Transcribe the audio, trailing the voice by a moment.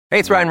Hey,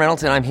 it's Ryan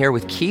Reynolds, and I'm here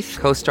with Keith,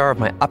 co-star of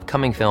my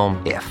upcoming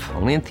film, If,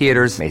 only in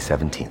theaters May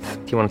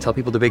 17th. Do you want to tell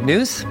people the big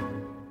news?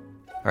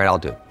 All right, I'll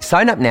do it.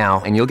 Sign up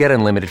now and you'll get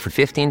unlimited for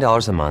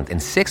 $15 a month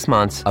and 6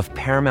 months of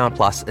Paramount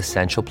Plus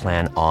Essential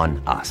Plan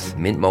on us.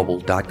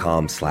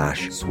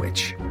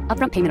 MintMobile.com/switch.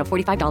 Upfront payment of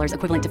 $45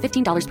 equivalent to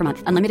 $15 per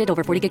month. Unlimited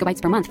over 40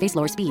 gigabytes per month. Face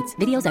lower speeds.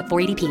 Videos at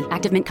 480p.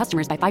 Active Mint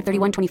customers by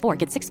 531.24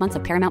 get 6 months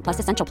of Paramount Plus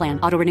Essential Plan.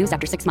 Auto renews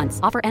after 6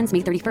 months. Offer ends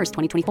May 31st,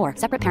 2024.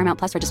 Separate Paramount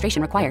Plus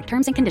registration required.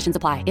 Terms and conditions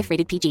apply if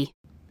rated PG.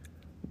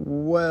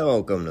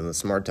 Welcome to the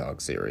Smart Talk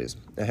series,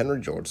 a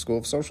Henry George School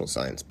of Social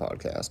Science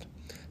podcast.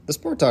 The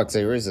Smart Talk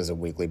series is a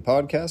weekly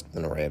podcast with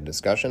an array of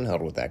discussion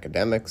held with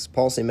academics,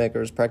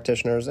 policymakers,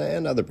 practitioners,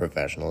 and other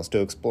professionals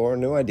to explore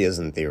new ideas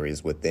and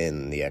theories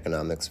within the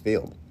economics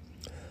field.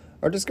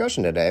 Our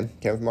discussion today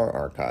came from our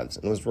archives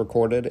and was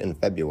recorded in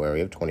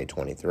February of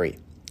 2023.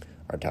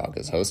 Our talk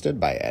is hosted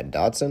by Ed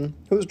Dotson,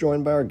 who is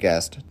joined by our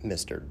guest,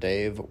 Mr.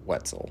 Dave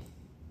Wetzel.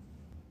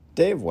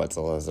 Dave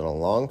Wetzel has had a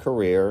long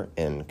career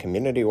in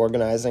community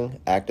organizing,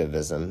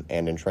 activism,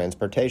 and in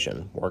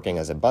transportation, working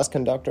as a bus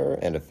conductor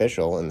and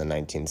official in the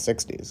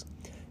 1960s.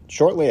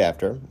 Shortly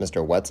after,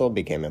 Mr. Wetzel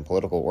became a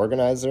political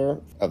organizer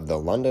of the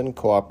London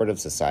Cooperative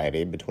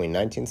Society between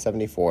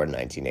 1974 and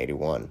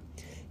 1981.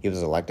 He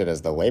was elected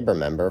as the Labour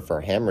member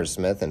for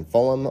Hammersmith and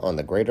Fulham on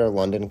the Greater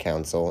London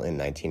Council in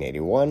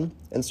 1981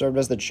 and served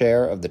as the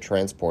chair of the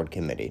Transport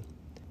Committee.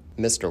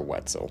 Mr.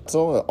 Wetzel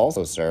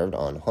also served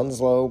on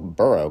Hounslow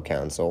Borough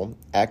Council,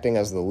 acting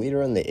as the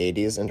leader in the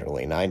 80s and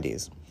early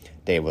 90s.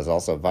 Dave was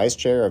also vice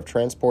chair of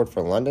Transport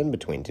for London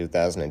between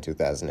 2000 and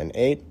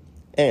 2008,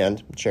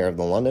 and chair of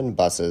the London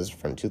buses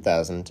from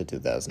 2000 to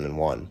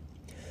 2001.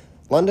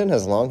 London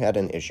has long had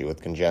an issue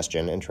with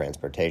congestion and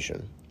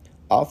transportation.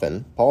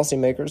 Often,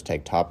 policymakers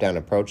take top-down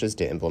approaches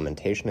to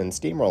implementation and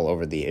steamroll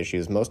over the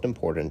issues most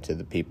important to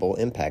the people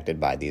impacted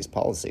by these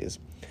policies.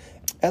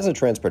 As a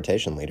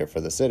transportation leader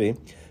for the city,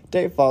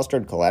 Dave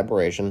fostered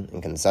collaboration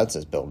and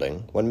consensus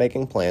building when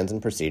making plans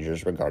and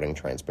procedures regarding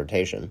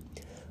transportation.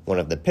 One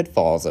of the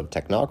pitfalls of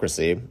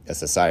technocracy, a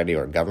society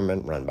or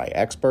government run by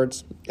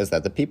experts, is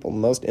that the people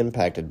most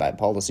impacted by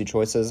policy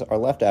choices are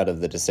left out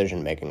of the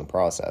decision-making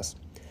process.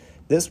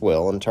 This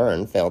will, in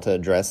turn, fail to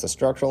address the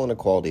structural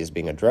inequalities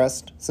being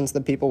addressed, since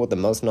the people with the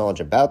most knowledge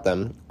about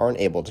them aren't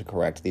able to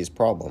correct these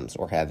problems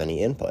or have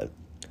any input.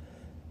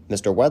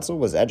 Mr. Wetzel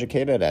was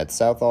educated at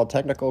Southall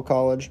Technical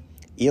College,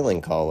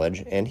 Ealing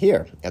College, and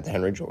here at the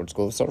Henry George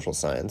School of Social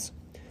Science.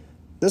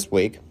 This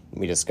week,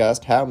 we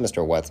discussed how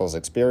Mr. Wetzel's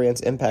experience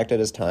impacted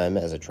his time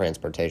as a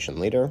transportation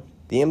leader,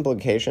 the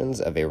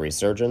implications of a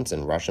resurgence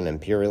in Russian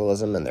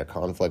imperialism and their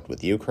conflict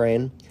with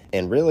Ukraine,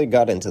 and really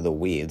got into the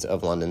weeds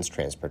of London's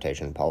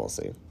transportation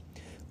policy.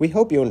 We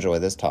hope you enjoy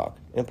this talk,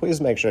 and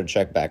please make sure to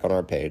check back on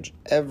our page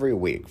every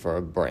week for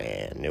a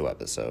brand new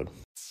episode.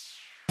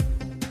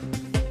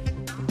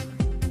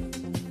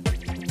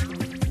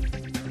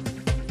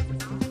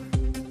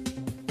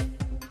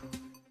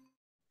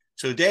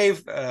 So,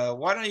 Dave,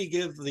 why don't you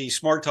give the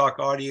Smart Talk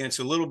audience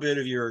a little bit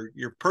of your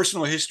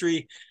personal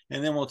history,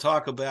 and then we'll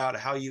talk about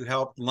how you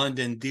helped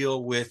London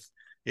deal with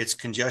its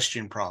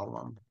congestion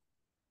problem.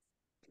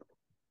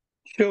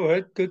 Sure,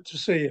 Ed. Good to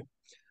see you.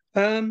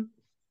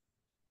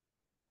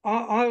 I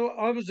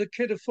was a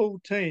kid of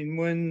 14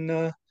 when,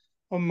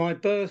 on my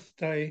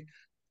birthday,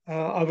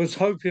 I was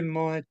hoping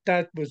my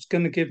dad was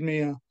going to give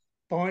me a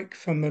bike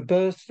for my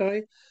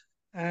birthday,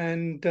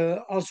 and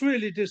I was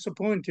really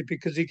disappointed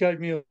because he gave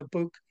me a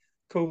book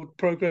called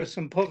Progress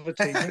and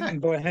Poverty, written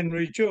by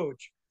Henry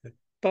George.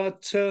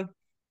 But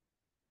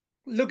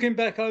looking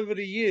back over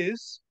the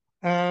years,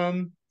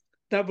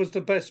 that was the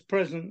best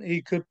present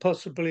he could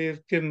possibly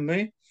have given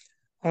me.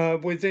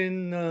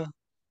 Within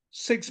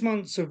 6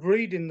 months of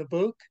reading the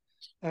book,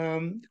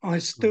 I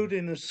stood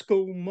in a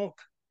school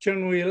mock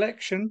general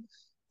election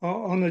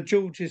on a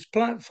George's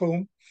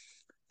platform.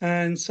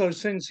 And so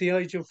since the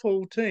age of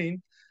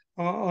 14,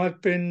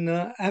 I've been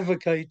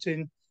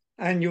advocating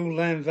annual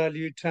land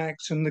value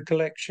tax and the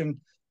collection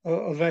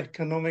of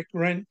economic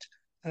rent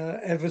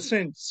ever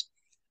since.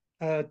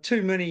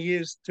 Too many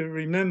years to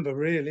remember,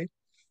 really.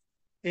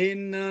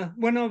 When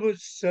I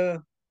was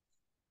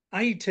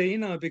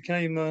 18, I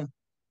became a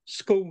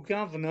school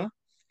governor,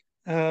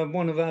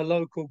 one of our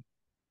local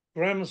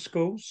grammar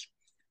schools.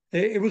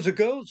 It was a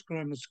girls'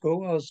 grammar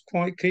school. I was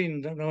quite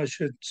keen that I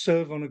should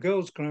serve on a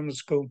girls' grammar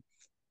school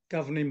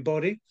governing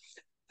body.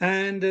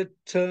 And at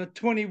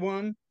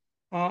 21,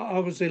 I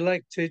was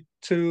elected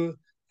to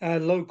our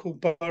local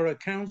borough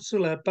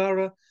council. Our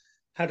borough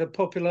had a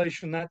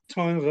population at that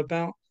time of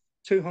about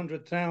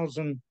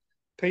 200,000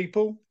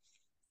 people.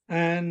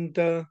 And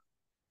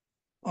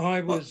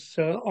I was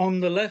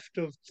on the left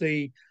of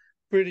the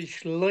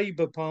British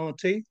Labour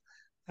Party.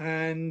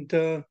 And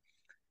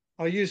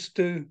I used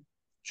to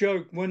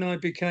joke when I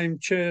became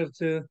chair of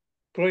the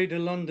Greater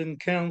London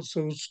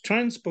Council's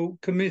Transport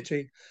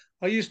Committee,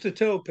 I used to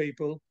tell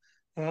people,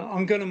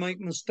 I'm going to make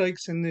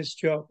mistakes in this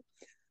job.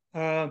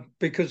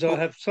 Because I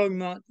have so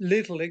much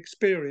little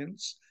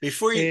experience.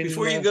 Before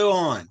you go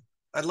on,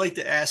 I'd like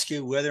to ask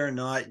you whether or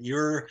not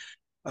your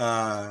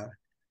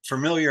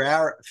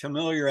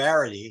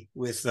familiarity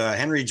with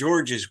Henry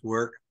George's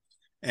work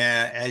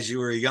as you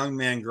were a young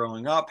man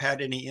growing up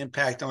had any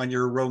impact on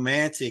your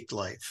romantic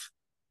life?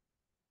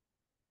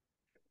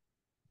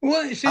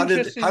 Well, it's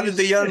interesting. How did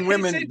the young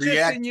women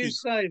react? You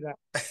say that.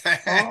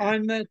 I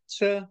met.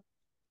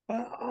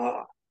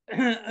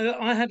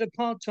 I had a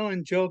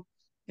part-time job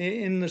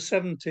in the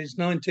 70s,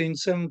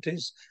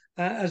 1970s,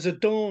 as a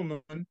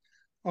doorman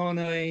on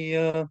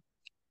a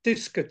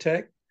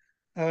discotheque,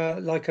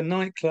 like a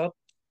nightclub,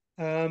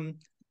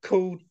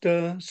 called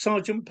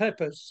Sergeant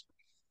Pepper's.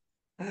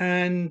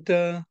 And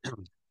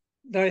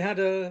they had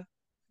a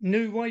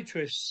new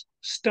waitress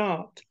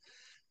start.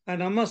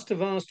 And I must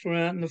have asked her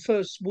out in the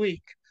first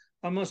week.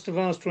 I must have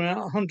asked her out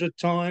 100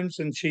 times,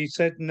 and she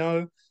said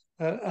no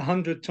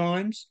 100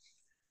 times.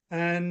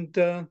 And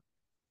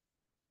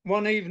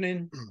one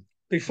evening,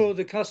 before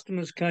the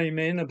customers came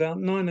in, about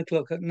 9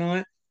 o'clock at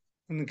night,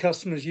 and the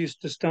customers used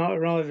to start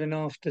arriving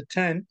after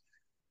 10,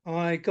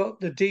 I got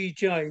the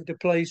DJ to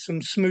play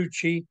some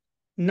smoochy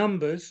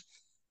numbers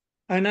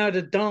and had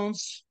a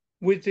dance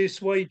with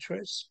this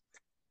waitress.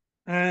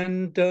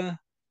 And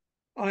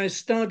I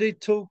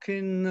started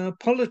talking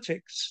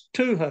politics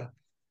to her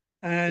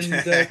and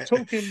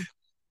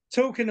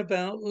talking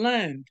about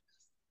land.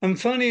 And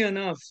funny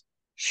enough,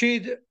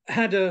 she'd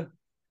had her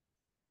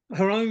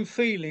own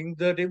feeling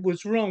that it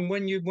was wrong.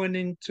 When you went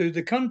into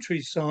the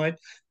countryside,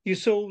 you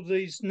saw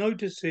these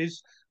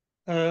notices,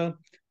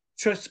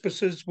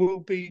 trespassers will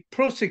be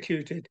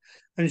prosecuted.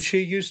 And she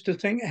used to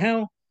think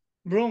how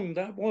wrong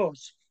that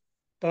was.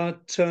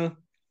 But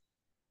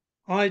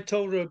I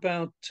told her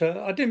about,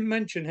 I didn't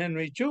mention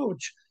Henry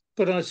George,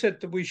 but I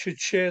said that we should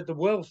share the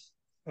wealth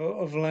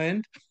of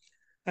land.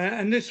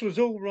 And this was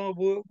all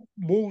while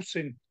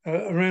waltzing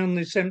around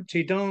this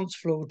empty dance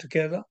floor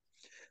together.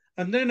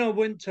 And then I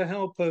went to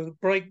help her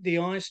break the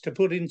ice to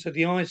put into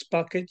the ice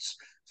buckets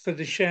for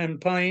the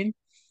champagne.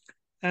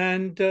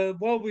 And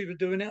while we were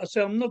doing it, I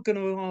said, I'm not going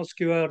to ask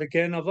you out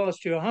again. I've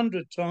asked you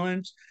 100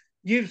 times.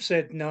 You've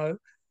said no.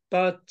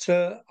 But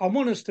I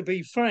want us to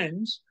be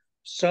friends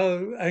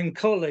and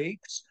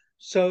colleagues.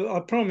 So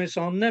I promise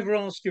I'll never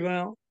ask you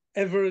out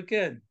ever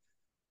again.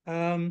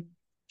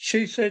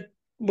 She said,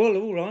 well,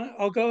 all right,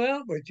 I'll go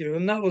out with you.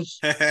 And that was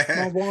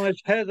my wife,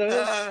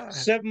 Heather.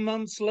 7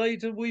 months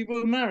later, we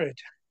were married.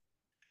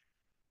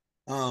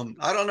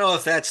 I don't know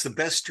if that's the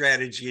best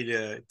strategy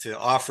to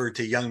offer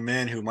to young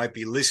men who might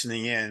be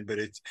listening in, but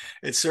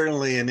it's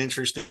certainly an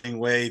interesting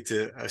way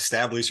to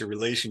establish a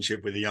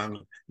relationship with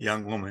a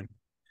young woman.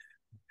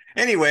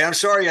 Anyway, I'm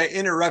sorry I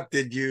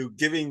interrupted you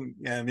giving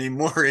me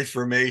more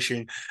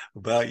information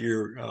about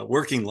your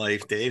working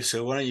life, Dave.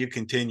 So why don't you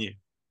continue?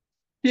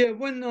 Yeah,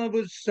 when I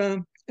was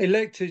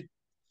elected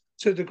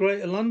to the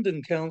Greater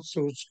London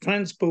Council's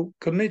Transport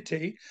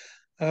Committee,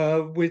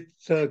 with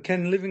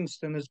Ken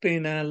Livingstone as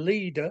being our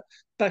leader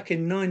back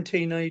in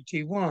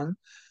 1981,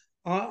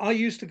 I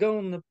used to go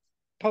on the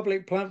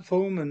public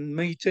platform and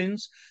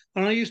meetings,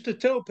 and I used to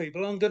tell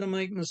people I'm going to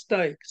make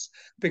mistakes,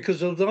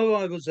 because although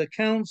I was a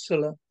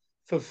councillor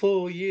for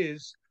 4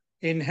 years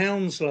in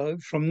Hounslow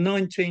from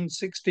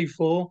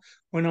 1964,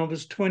 when I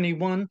was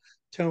 21,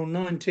 till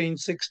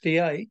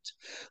 1968,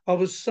 I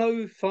was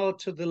so far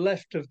to the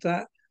left of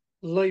that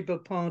Labour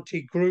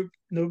Party group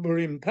that were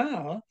in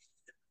power,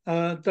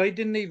 they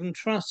didn't even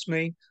trust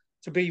me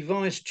to be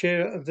vice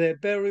chair of their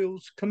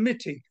burials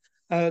committee.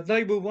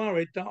 They were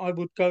worried that I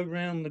would go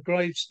round the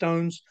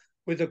gravestones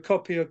with a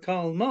copy of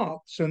Karl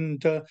Marx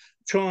and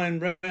try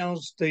and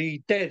rouse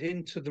the dead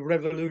into the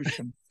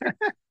revolution.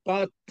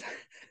 But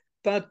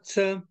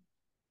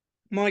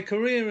my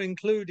career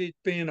included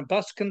being a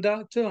bus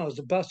conductor. I was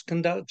a bus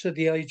conductor at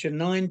the age of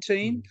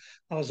 19.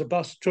 I was a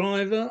bus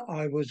driver.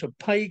 I was a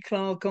pay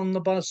clerk on the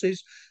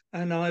buses,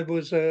 and I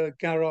was a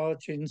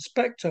garage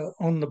inspector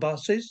on the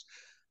buses.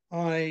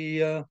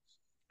 After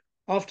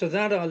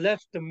that, I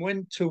left and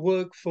went to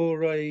work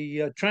for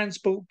a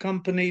transport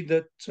company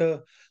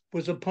that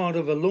was a part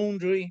of a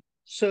laundry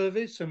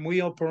service, and we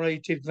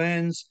operated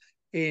vans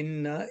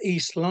in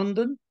East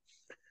London.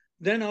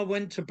 Then I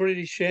went to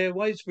British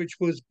Airways, which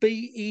was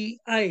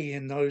BEA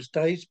in those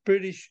days,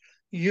 British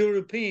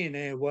European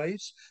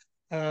Airways.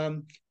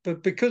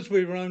 But because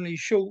we were only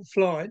short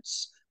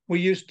flights, we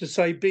used to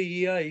say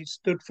BEA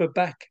stood for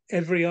back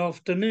every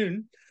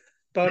afternoon.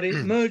 But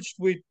it merged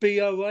with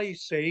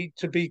BOAC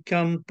to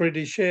become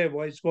British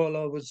Airways while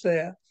I was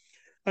there.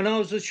 And I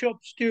was a shop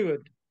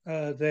steward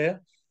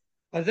there.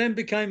 I then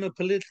became a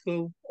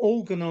political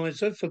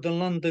organiser for the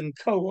London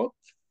Co-op.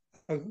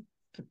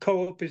 The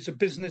Co-op is a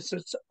business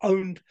that's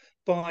owned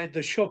by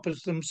the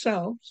shoppers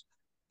themselves,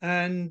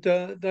 and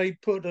they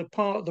put a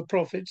part of the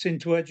profits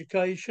into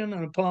education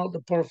and a part of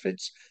the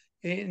profits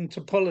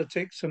into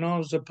politics, and I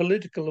was a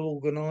political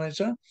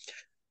organiser.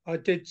 I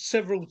did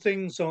several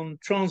things on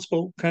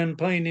transport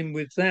campaigning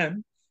with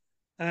them,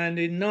 and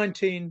in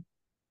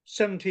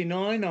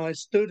 1979 I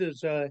stood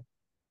as a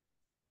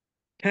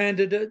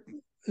candidate,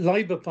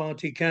 Labour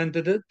Party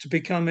candidate, to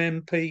become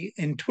MP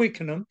in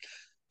Twickenham,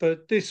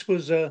 but this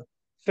was a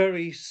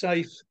very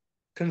safe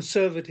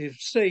Conservative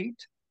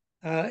seat,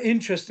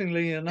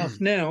 Interestingly enough,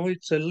 now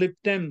it's a Lib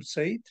Dem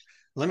seat.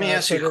 Let me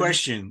ask you a but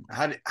question.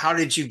 How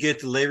did you get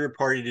the Labor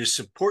Party to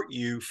support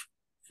you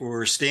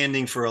for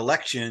standing for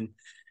election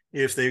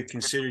if they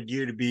considered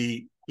you to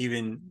be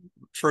even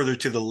further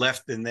to the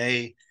left than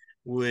they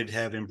would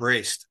have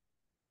embraced?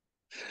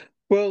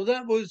 Well,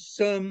 that was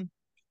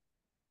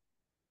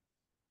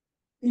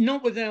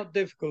not without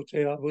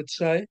difficulty, I would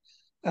say.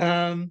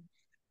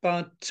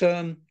 But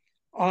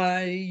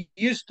I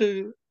used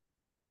to,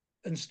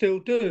 and still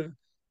do,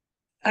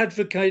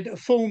 advocate a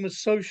form of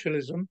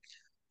socialism,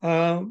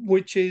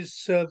 which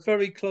is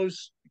very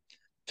close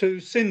to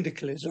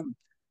syndicalism.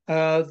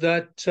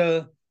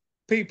 That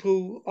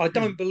people, I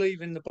don't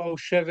believe in the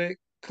Bolshevik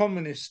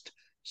communist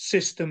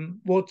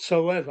system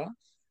whatsoever.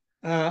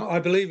 I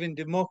believe in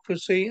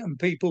democracy and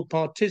people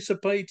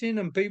participating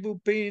and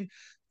people being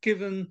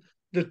given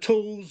the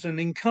tools and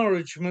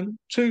encouragement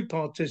to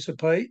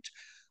participate.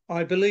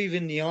 I believe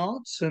in the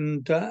arts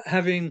and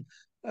having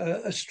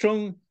a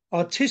strong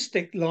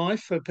artistic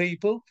life for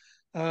people,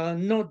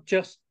 not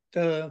just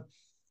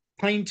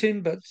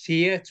painting, but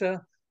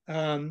theatre,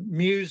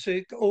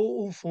 music,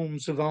 all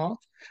forms of art.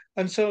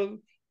 And so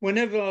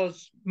whenever I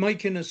was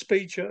making a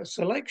speech at a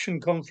selection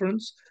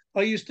conference,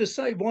 I used to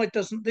say, why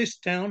doesn't this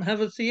town have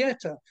a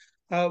theatre?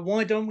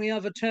 Why don't we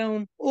have a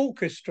town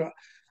orchestra?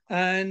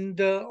 And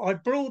I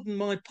broadened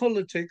my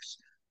politics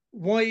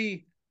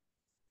way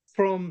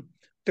from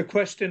the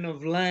question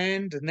of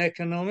land and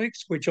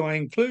economics, which I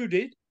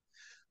included,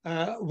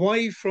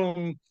 away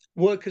from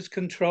workers'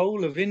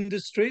 control of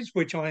industries,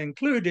 which I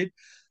included,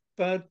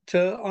 but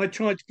I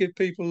tried to give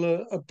people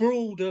a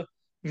broader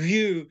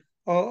view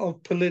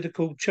of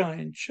political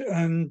change.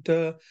 And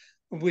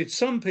with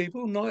some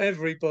people, not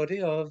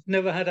everybody, I've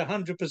never had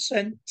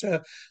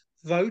 100%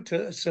 vote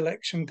at a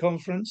selection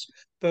conference,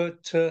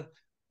 but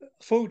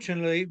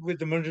fortunately, with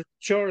the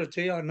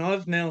majority, and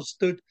I've now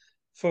stood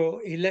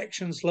for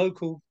elections,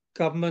 local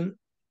government,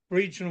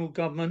 regional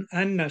government,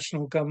 and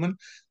national government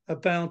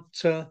about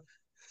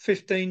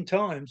 15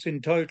 times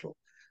in total.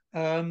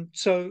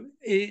 So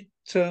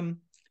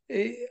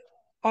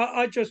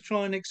I just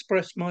try and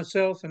express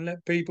myself and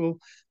let people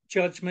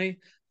judge me.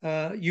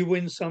 You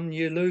win some,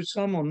 you lose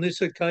some. On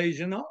this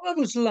occasion, I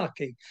was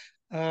lucky.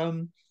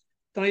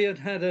 They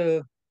had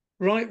a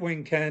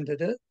right-wing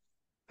candidate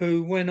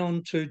who went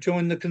on to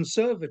join the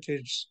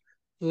Conservatives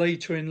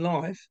later in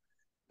life,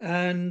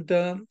 and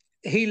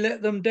he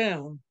let them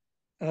down,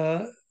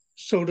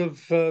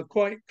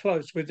 quite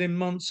close, within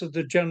months of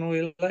the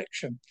general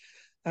election.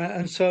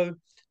 And so,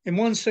 in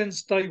one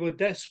sense, they were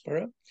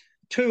desperate.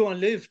 Two, I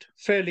lived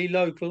fairly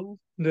local,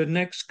 the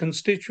next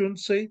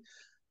constituency.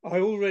 I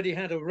already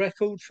had a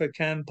record for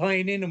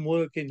campaigning and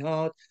working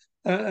hard,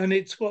 and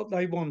it's what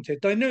they wanted.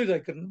 They knew they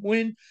couldn't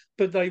win,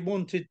 but they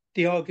wanted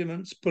the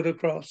arguments put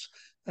across,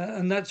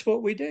 and that's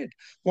what we did.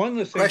 One of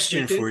the things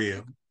Question for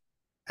you.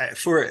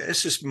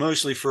 This is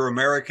mostly for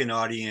American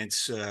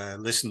audience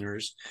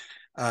listeners.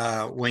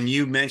 When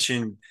you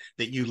mentioned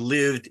that you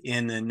lived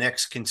in the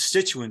next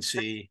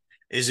constituency,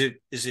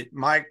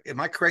 am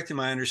I correct in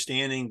my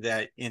understanding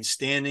that in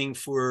standing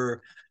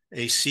for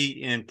a seat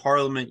in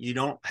Parliament, you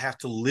don't have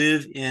to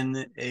live in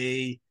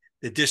the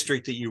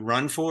district that you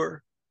run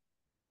for?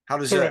 How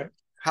does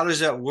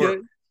that work?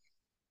 Yeah.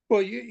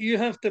 Well, you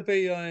have to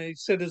be a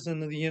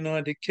citizen of the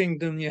United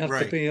Kingdom. You have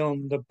to be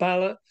on the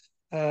ballot.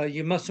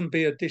 You mustn't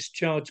be a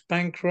discharged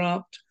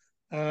bankrupt.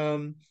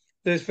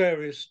 There's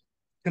various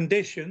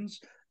conditions,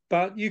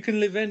 but you can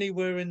live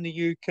anywhere in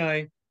the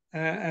UK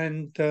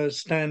and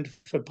stand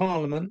for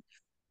Parliament.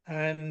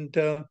 And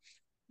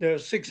there are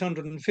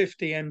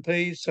 650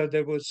 MPs, so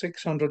there were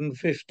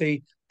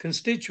 650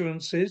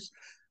 constituencies.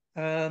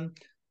 The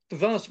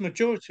vast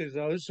majority of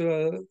those,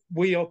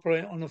 we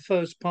operate on a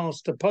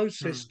first-past-the-post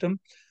system.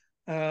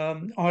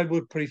 I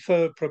would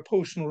prefer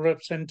proportional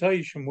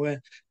representation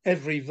where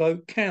every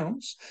vote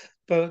counts.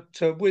 But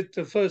with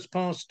the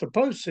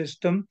first-past-the-post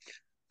system,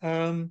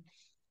 the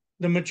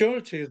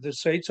majority of the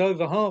seats,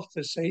 over half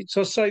the seats,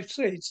 are safe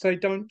seats. They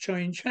don't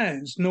change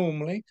hands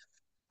normally.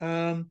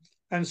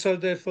 And so,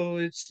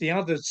 therefore, it's the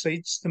other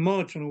seats, the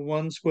marginal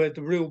ones, where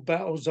the real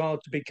battles are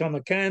to become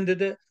a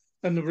candidate,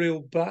 and the real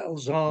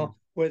battles are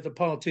where the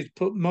parties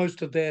put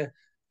most of their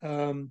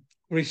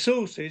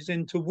resources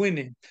into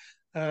winning.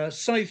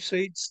 Safe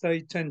seats,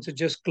 they tend to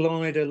just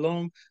glide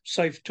along.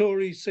 Safe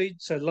Tory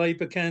seats, a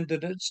Labour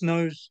candidate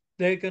knows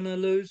they're going to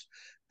lose,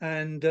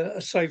 and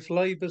a safe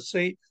Labour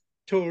seat,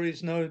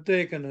 Tories know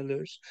they're going to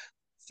lose.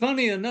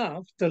 Funny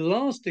enough, the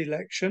last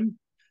election,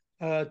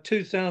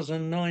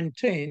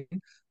 2019,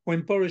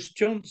 when Boris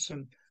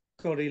Johnson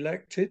got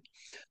elected,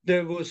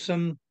 there were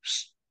some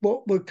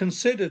what were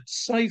considered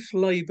safe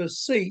Labour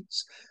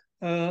seats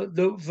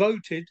that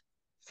voted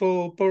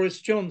for Boris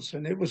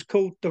Johnson. It was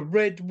called the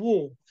Red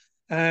Wall,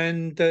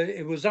 and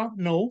it was up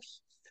north,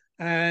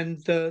 and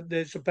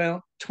there's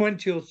about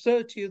 20 or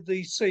 30 of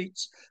these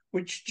seats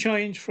which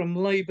changed from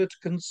Labour to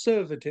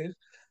Conservative.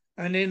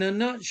 And in a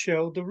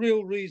nutshell, the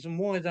real reason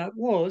why that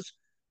was,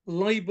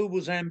 Labour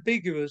was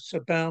ambiguous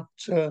about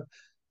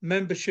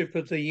membership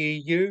of the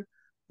EU,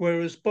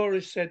 whereas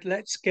Boris said,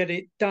 let's get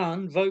it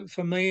done, vote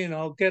for me and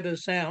I'll get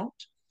us out.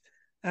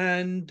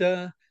 And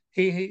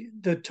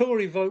the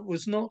Tory vote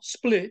was not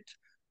split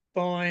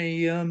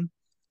by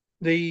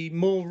the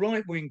more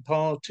right-wing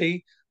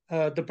party,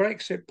 the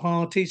Brexit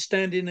party,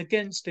 standing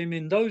against him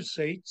in those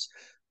seats,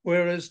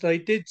 whereas they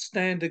did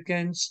stand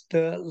against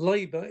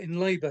Labour in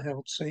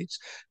Labour-held seats.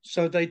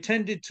 So they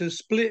tended to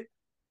split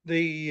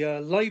the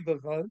Labour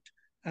vote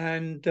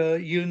and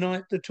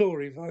unite the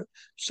Tory vote.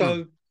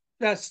 So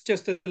that's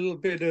just a little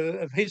bit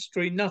of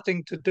history,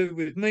 nothing to do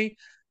with me,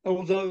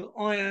 although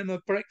I am a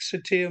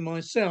Brexiteer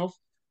myself.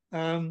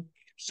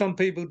 Some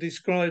people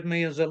describe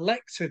me as a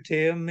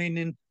Lexiteer,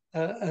 meaning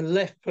a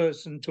left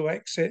person to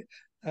exit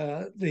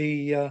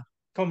the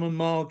common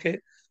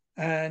market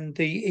and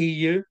the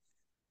EU.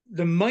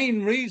 The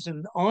main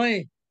reason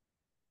I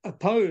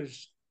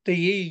oppose the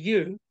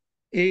EU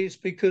is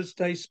because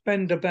they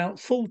spend about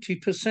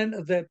 40%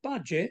 of their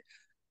budget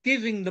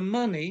giving the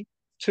money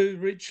to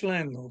rich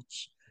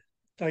landlords.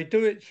 They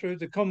do it through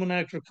the Common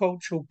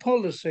Agricultural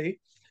Policy,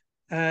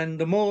 and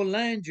the more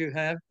land you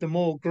have, the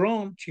more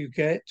grant you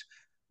get.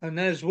 And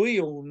as we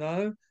all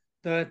know,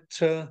 that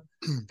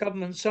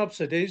government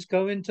subsidies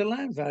go into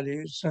land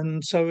values.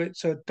 And so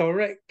it's a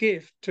direct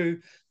gift to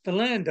the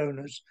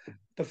landowners.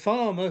 The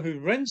farmer who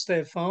rents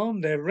their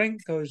farm, their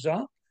rent goes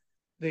up.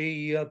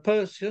 The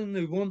person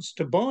who wants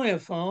to buy a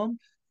farm,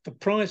 the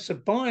price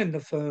of buying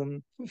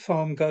the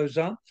farm goes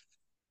up.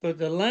 But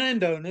the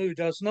landowner who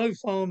does no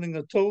farming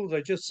at all,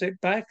 they just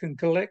sit back and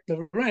collect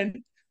the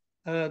rent,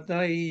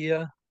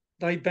 they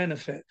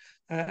benefit.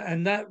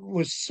 And that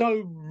was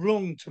so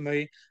wrong to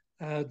me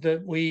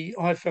that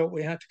I felt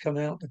we had to come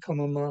out the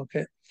common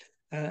market.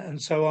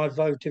 And so I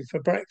voted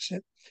for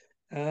Brexit.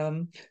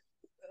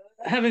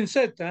 Having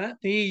said that,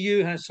 the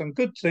EU has some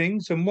good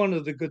things. And one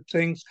of the good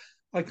things,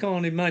 I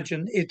can't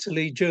imagine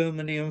Italy,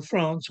 Germany and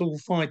France all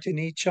fighting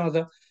each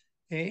other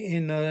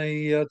in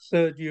a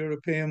third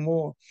European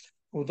war.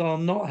 Although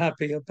I'm not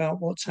happy about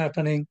what's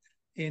happening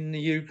in the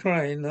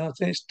Ukraine. I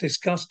think it's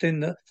disgusting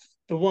that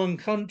the one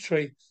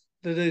country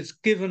that has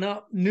given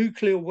up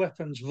nuclear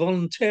weapons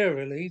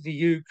voluntarily, the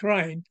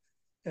Ukraine,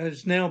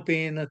 is now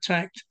being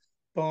attacked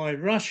by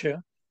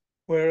Russia,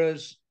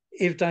 whereas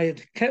if they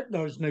had kept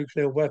those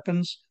nuclear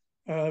weapons,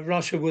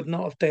 Russia would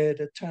not have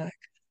dared attack.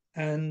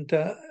 And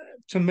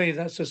to me,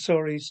 that's a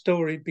sorry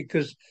story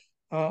because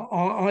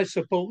I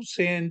support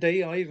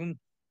CND. I even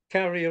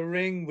carry a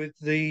ring with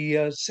the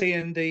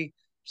CND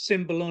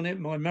symbol on it,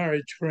 my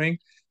marriage ring,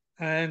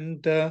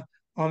 and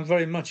I'm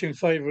very much in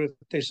favour of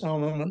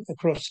disarmament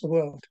across the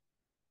world.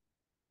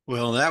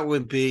 Well, that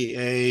would be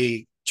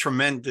a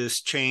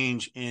tremendous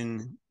change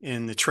in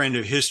the trend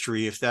of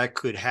history if that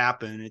could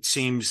happen. It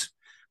seems,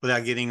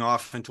 without getting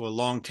off into a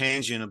long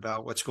tangent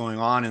about what's going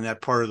on in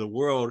that part of the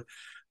world,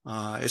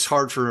 it's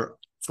hard for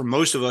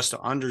most of us to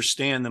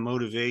understand the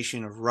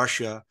motivation of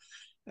Russia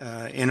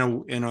in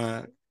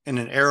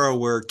an era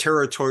where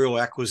territorial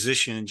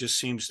acquisition just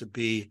seems to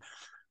be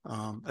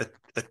a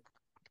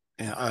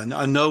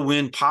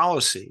no-win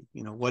policy.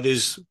 You know, what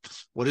is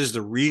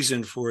the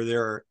reason for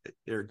their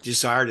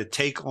desire to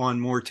take on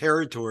more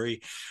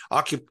territory,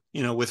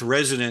 with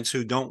residents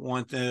who don't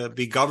want to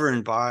be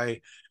governed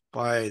by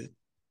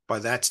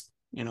that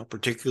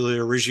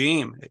particular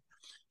regime?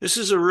 This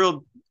is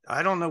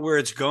I don't know where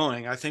it's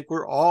going. I think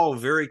we're all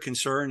very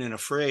concerned and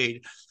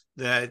afraid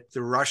that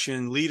the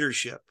Russian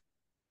leadership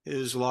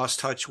has lost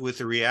touch with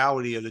the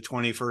reality of the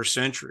 21st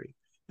century,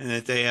 and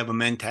that they have a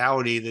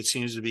mentality that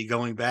seems to be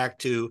going back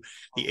to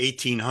the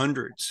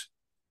 1800s.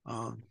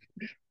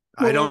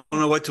 I don't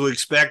know what to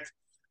expect,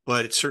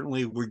 but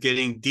certainly we're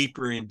getting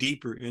deeper and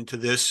deeper into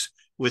this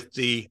with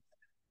the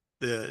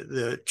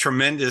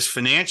tremendous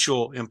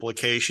financial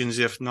implications,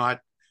 if not,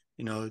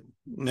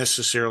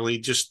 necessarily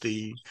just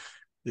the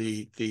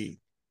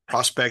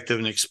prospect of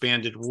an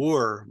expanded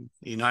war.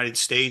 The United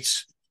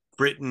States,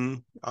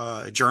 Britain,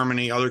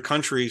 Germany, other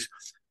countries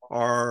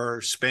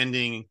are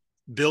spending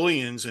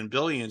billions and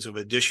billions of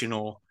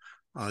additional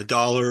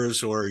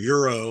dollars or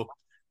euro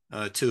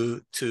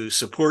to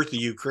support the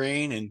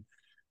Ukraine, and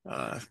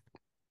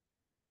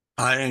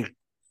I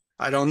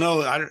don't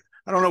know.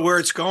 I don't know where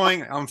it's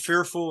going. I'm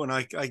fearful, and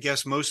I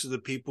guess most of the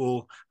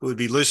people who would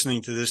be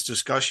listening to this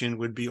discussion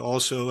would be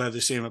also have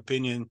the same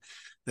opinion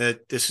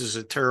that this is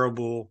a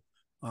terrible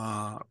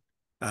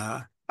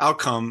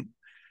outcome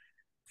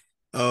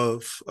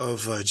of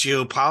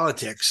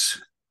geopolitics.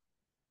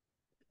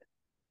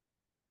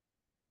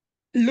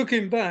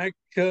 Looking back,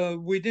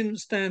 we didn't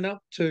stand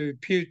up to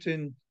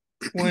Putin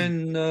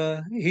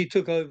when he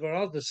took over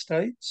other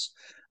states.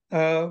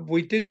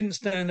 We didn't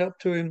stand up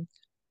to him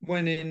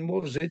when in,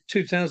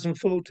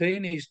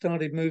 2014, he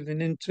started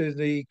moving into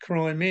the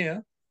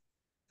Crimea.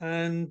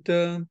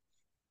 And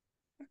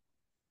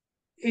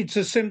it's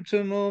a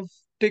symptom of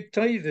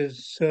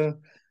dictators.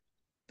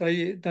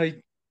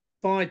 They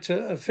bite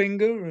a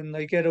finger and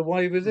they get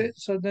away with it.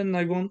 So then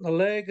they want the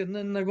leg and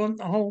then they want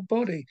the whole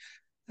body.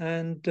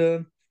 And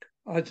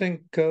I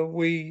think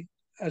we,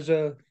 as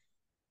a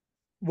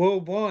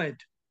worldwide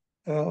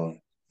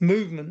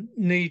movement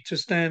need to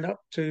stand up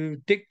to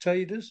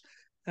dictators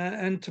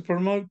and to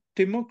promote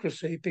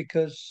democracy,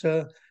 because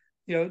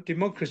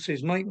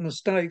democracies make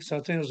mistakes.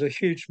 I think it was a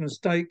huge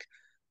mistake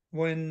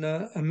when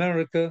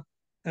America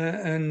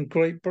and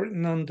Great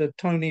Britain under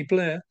Tony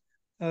Blair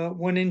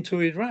went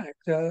into Iraq.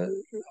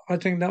 I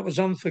think that was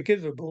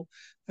unforgivable,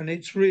 and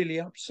it's really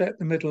upset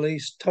the Middle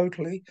East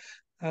totally.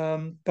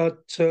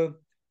 But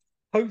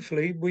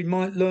hopefully we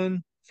might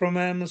learn from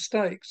our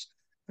mistakes.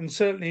 And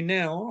certainly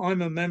now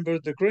I'm a member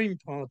of the Green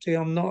Party.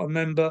 I'm not a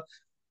member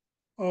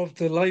of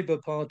the Labour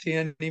Party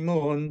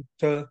anymore. And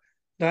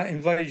that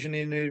invasion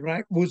in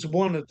Iraq was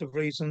one of the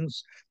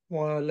reasons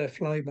why I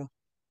left Labour.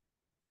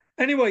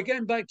 Anyway,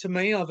 getting back to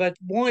me, I've had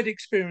wide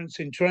experience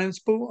in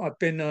transport. I've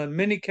been a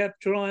minicab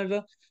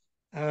driver.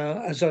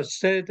 As I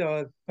said,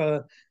 I've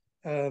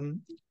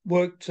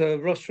worked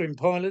rostering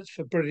pilots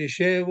for British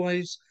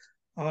Airways.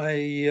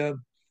 I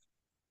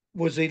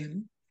was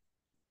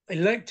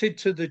elected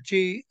to the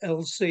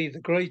GLC, the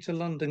Greater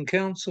London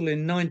Council,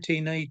 in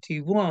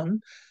 1981.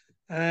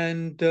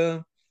 And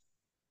to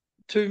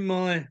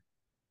my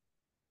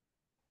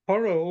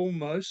horror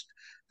almost,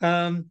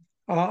 I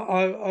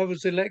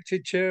was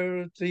elected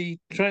chair of the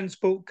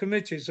Transport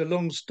Committee. It's a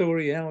long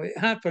story how it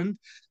happened.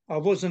 I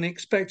was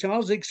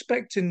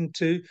expecting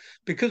to,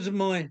 because of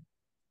my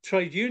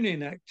trade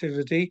union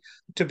activity,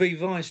 to be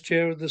vice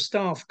chair of the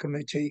Staff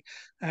Committee.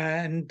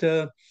 And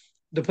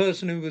the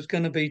person who was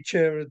going to be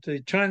chair of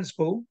the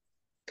Transport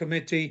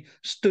Committee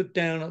stood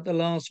down at the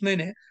last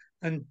minute.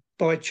 And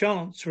by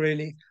chance,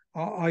 really,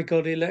 I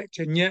got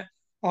elected. And yet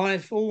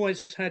I've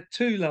always had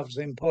two loves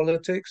in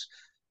politics.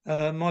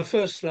 My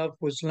first love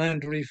was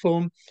land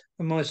reform,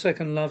 and my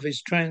second love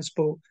is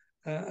transport.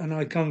 And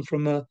I come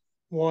from a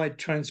wide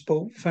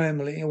transport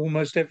family.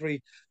 Almost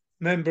every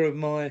member of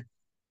my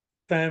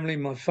family,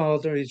 my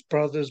father, his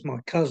brothers, my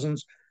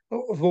cousins,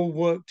 have all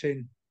worked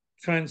in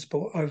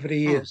transport over the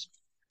years.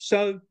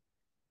 So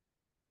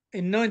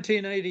in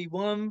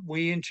 1981,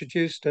 we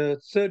introduced a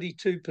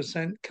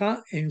 32% cut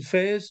in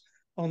fares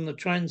on the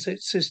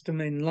transit system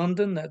in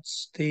London.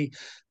 That's the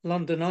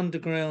London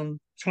Underground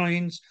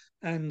trains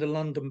and the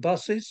London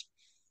buses.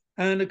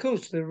 And of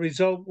course, the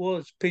result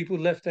was people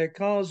left their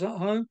cars at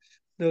home.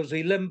 There was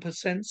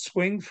 11%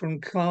 swing from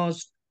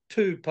cars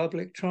to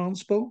public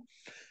transport.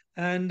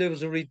 And there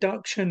was a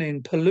reduction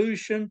in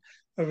pollution,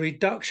 a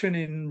reduction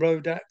in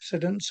road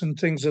accidents and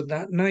things of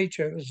that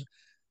nature.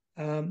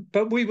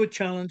 But we were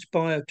challenged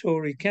by a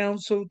Tory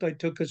council. They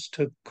took us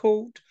to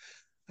court.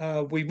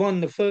 We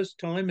won the first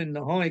time in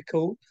the High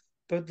Court,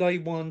 but they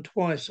won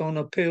twice on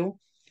appeal.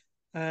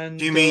 And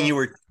do you mean you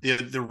were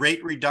the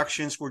rate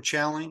reductions were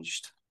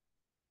challenged?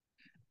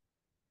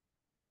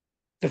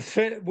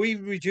 We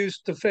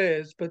reduced the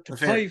fares, but to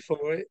pay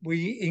for it,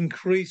 we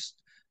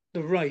increased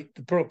the rate,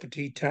 the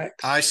property tax.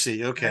 I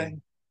see. Okay.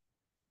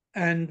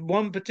 And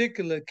one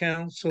particular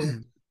council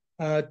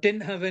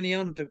didn't have any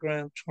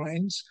underground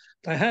trains.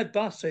 They had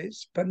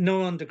buses, but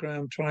no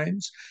underground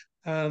trains.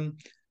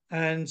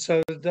 And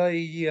so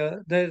they're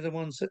the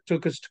ones that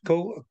took us to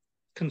court, a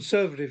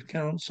Conservative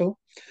council.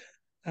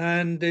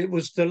 And it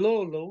was the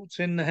law lords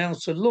in the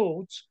House of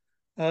Lords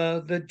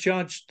that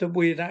judged that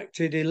we had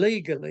acted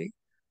illegally.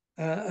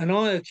 And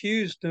I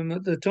accused them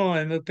at the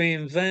time of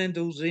being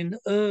vandals in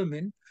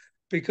ermine,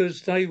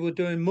 because they were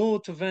doing more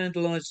to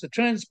vandalise the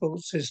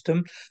transport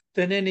system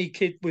than any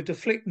kid with a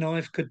flick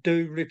knife could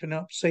do, ripping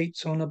up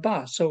seats on a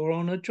bus or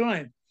on a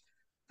train.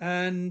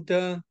 And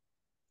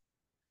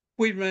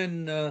we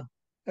ran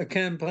a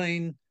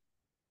campaign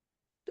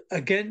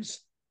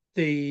against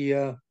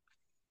the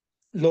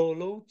law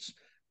lords,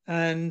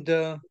 and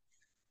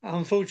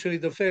unfortunately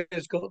the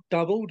fares got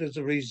doubled as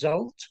a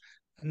result.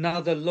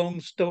 Another long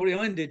story.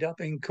 I ended up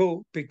in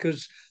court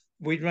because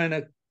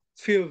a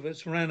few of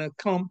us ran a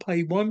can't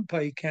pay, won't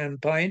pay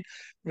campaign,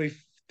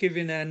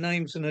 giving our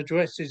names and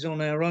addresses on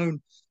our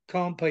own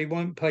can't pay,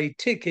 won't pay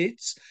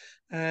tickets.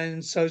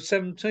 And so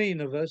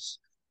 17 of us,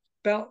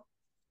 about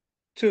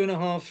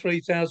 2,500,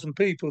 3,000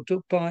 people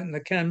took part in the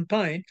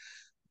campaign,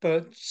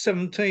 but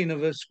 17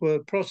 of us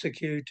were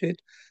prosecuted.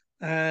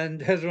 And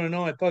Heather and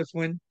I both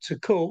went to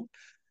court.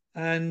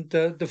 And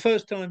the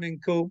first time in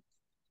court,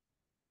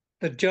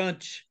 the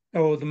judge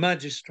or the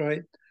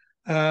magistrate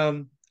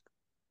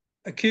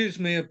accused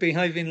me of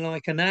behaving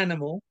like an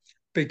animal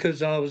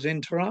because I was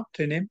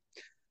interrupting him.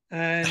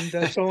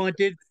 And so I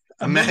did.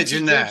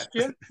 Imagine that.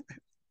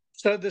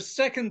 So the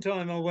second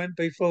time I went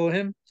before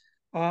him,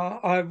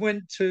 I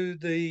went to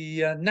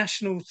the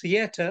National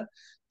Theatre.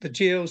 The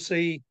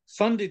GLC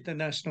funded the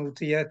National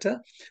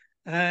Theatre.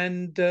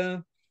 And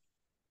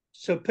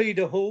Sir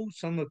Peter Hall,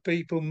 some of the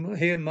people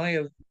here may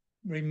have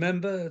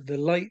remember the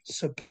late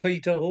Sir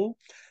Peter Hall.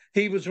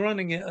 He was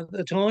running it at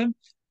the time,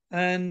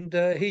 and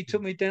he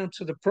took me down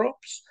to the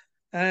props,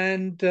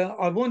 and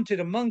I wanted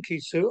a monkey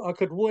suit I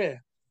could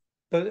wear,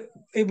 but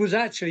it was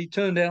actually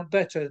turned out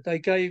better. They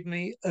gave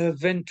me a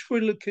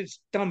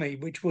ventriloquist dummy,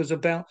 which was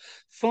about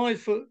 5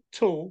 foot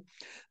tall,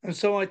 and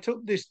so I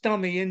took this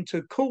dummy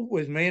into court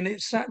with me, and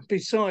it sat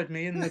beside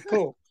me in the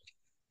court.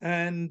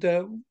 And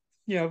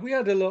Yeah, we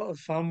had a lot of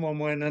fun one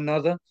way and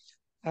another.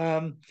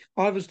 I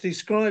was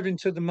describing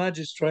to the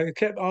magistrate, who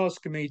kept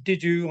asking me,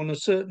 did you on a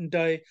certain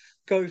day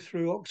go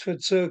through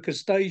Oxford Circus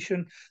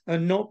Station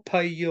and not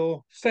pay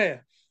your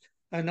fare?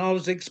 And I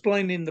was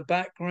explaining the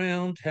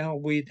background, how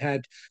we'd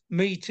had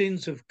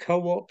meetings of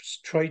co-ops,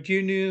 trade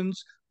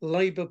unions,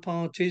 Labour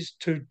parties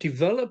to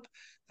develop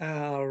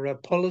our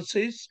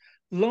policies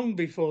long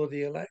before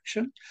the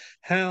election,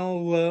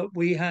 how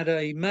we had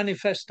a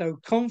manifesto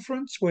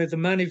conference where the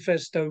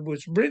manifesto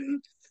was written,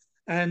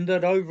 and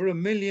that over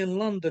 1 million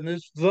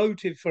Londoners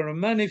voted for a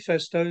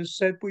manifesto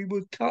said we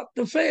would cut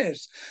the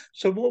fares.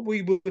 So what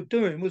we were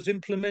doing was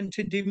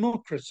implementing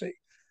democracy.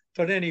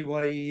 But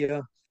anyway,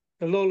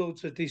 the law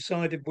lords had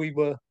decided we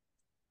were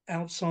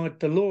outside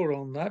the law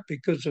on that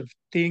because of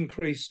the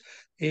increase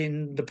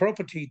in the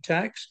property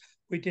tax.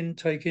 We didn't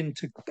take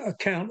into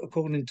account,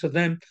 according to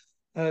them,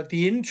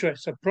 the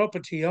interests of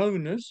property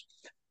owners,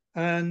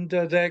 and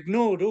they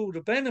ignored all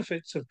the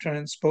benefits of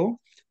transport.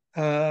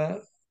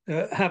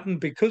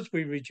 Happened because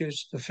we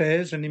reduced the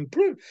fares and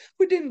improved.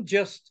 We didn't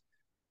just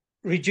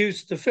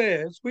reduce the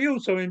fares, we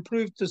also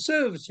improved the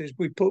services.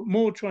 We put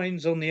more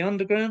trains on the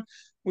underground,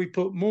 we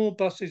put more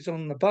buses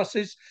on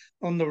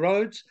the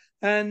roads,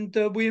 and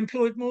we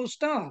employed more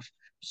staff.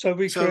 So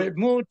we created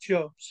more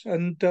jobs,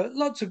 and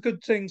lots of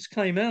good things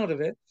came out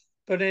of it.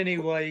 But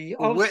anyway,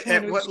 I was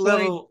trying to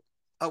explain.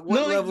 At what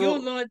You're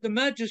level? like the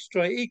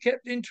magistrate. He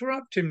kept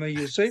interrupting me,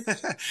 you see.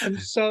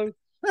 And so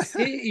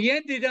he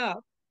ended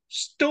up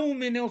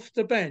storming off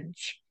the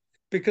bench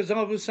because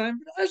I was saying,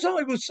 as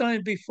I was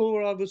saying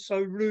before, I was so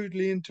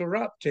rudely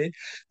interrupted,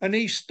 and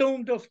he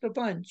stormed off the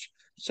bench.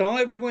 So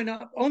I went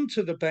up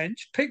onto the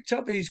bench, picked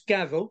up his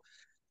gavel,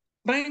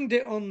 banged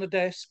it on the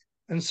desk,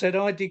 and said,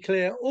 I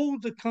declare all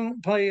the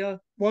can't payer,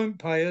 won't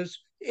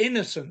payers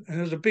innocent. And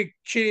there was a big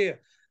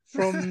cheer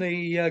from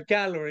the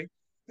gallery,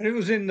 and it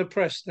was in the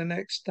press the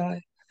next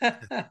day.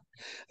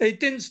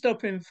 It didn't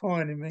stop him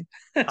fining me.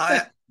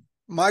 I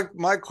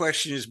my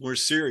question is more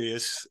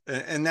serious,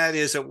 and that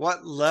is, at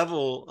what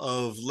level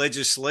of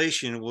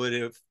legislation would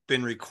have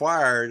been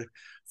required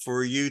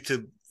for you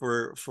to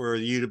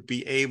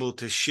be able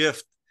to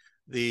shift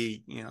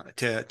the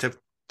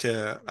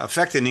to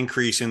affect an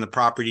increase in the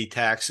property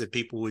tax that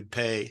people would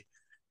pay?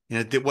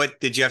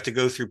 What did you have to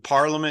go through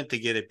Parliament to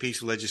get a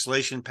piece of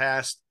legislation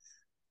passed?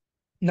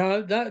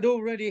 No, that had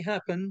already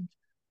happened.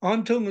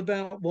 I'm talking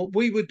about what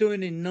we were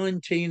doing in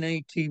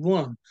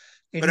 1981.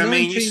 But In I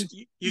mean, 19,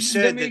 you let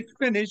said that. me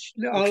finish.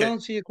 I'll Okay,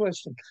 answer your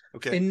question.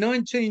 okay. In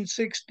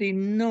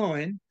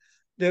 1969,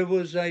 there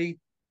was a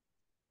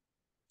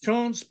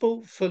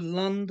Transport for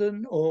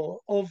London or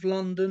of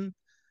London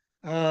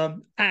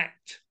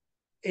Act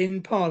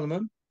in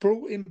Parliament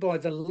brought in by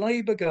the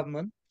Labour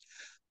government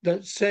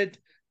that said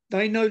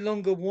they no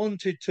longer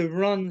wanted to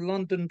run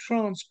London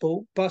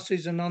Transport,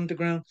 buses and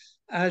underground,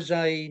 as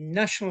a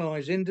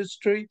nationalised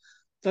industry.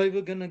 They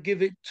were going to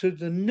give it to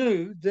the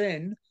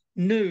then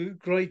new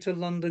Greater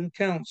London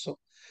Council.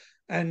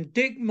 And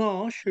Dick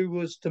Marsh, who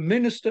was the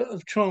Minister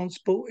of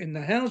Transport in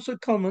the House of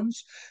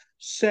Commons,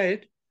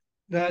 said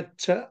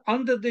that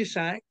under this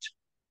Act,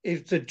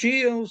 if the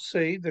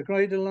GLC, the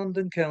Greater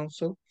London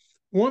Council,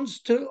 wants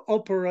to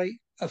operate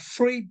a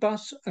free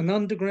bus and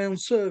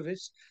underground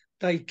service,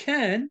 they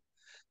can,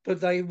 but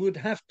they would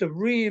have to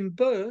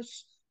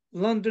reimburse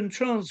London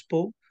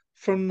Transport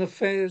from the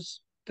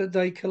fares that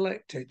they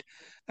collected.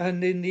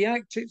 And in the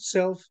Act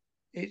itself,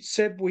 it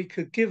said we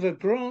could give a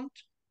grant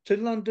to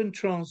London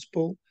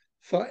Transport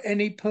for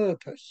any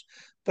purpose.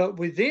 But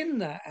within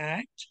that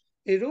Act,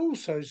 it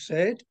also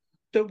said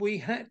that we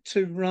had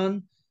to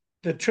run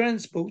the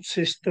transport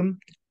system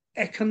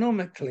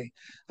economically.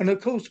 And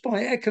of course,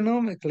 by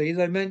economically,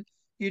 they meant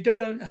you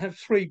don't have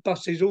three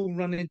buses all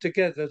running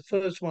together, the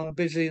first one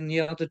busy and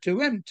the other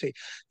two empty.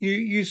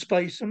 You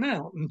space them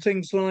out and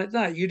things like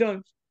that. You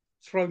don't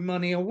throw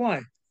money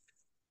away.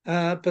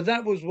 But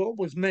that was what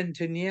was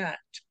meant in the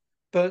Act.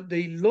 But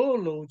the law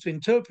lords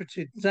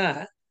interpreted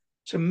that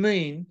to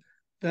mean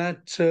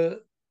that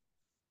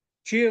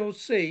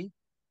GLC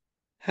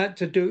had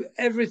to do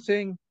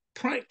everything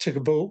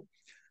practicable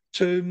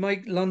to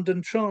make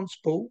London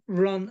Transport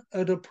run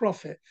at a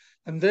profit.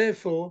 And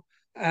therefore,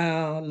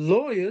 our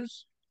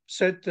lawyers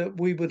said that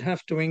we would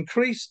have to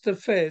increase the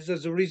fares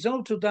as a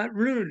result of that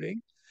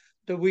ruling,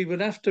 that we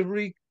would have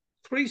to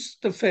increase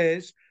the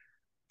fares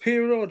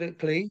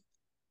periodically,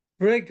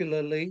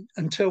 regularly,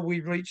 until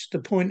we reached the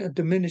point of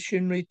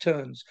diminishing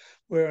returns,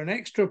 where an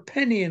extra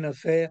penny in a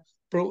fare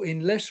brought in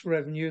less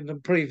revenue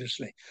than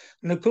previously.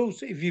 And of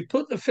course, if you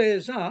put the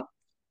fares up,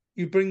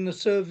 you bring the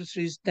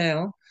services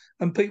down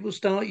and people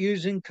start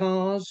using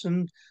cars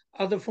and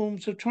other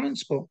forms of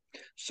transport.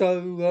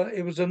 So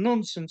it was a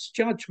nonsense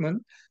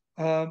judgment.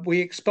 We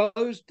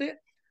exposed it.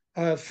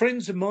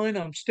 Friends of mine,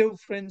 I'm still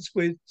friends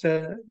with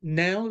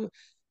now,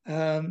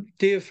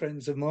 dear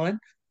friends of mine,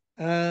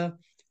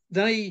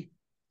 they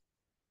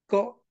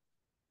got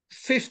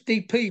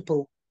 50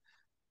 people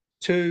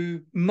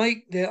to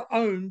make their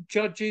own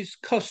judges'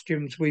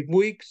 costumes with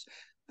wigs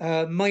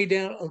made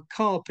out of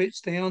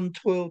carpets. They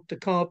untwirled the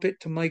carpet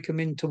to make them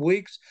into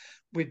wigs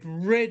with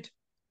red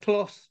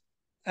cloth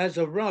as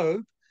a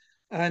robe.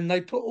 And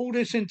they put all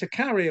this into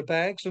carrier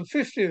bags, and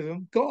 50 of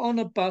them got on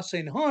a bus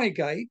in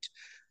Highgate.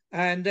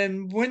 And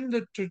then when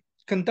the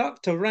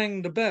conductor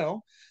rang the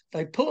bell,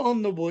 they put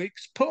on the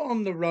wigs, put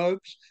on the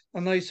robes,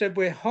 and they said,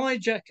 "We're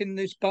hijacking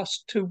this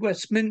bus to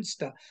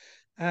Westminster."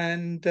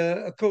 And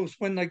of course,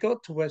 when they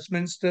got to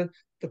Westminster,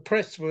 the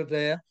press were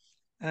there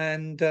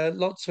and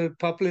lots of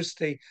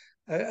publicity.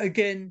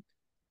 Again,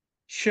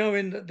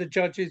 showing that the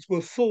judges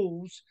were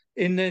fools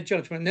in their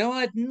judgment. Now,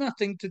 I had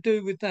nothing to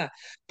do with that,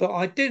 but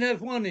I did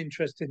have one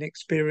interesting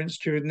experience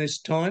during this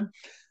time,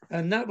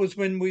 and that was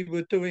when we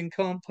were doing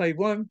Can't Pay,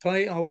 Won't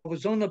Pay. I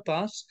was on a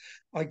bus.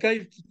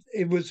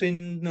 It was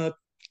in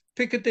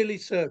Piccadilly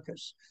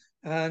Circus,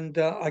 and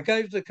I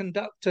gave the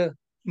conductor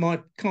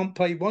my Can't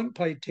Pay, Won't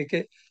Pay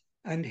ticket,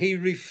 and he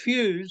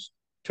refused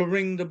to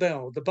ring the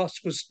bell. The bus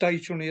was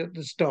stationary at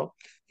the stop.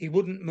 He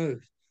wouldn't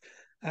move.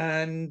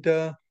 And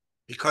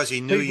because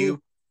he knew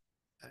you.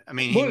 I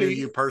mean, he knew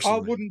you personally. I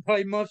wouldn't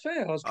pay my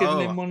fare. I was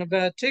giving him one of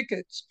our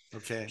tickets.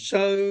 Okay.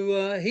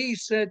 So he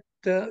said,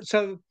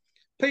 so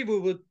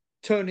people were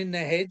turning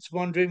their heads,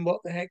 wondering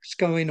what the heck's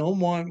going on.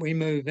 Why aren't we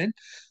moving?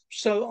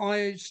 So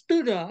I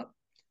stood up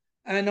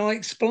and I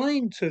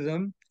explained to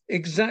them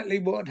exactly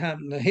what had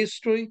happened, the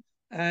history,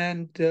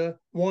 and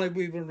why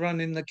we were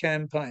running the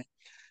campaign.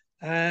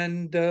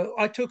 And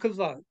I took a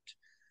vote.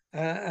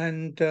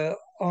 And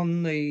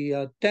on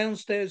the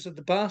downstairs of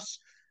the bus,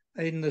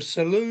 in the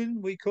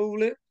saloon, we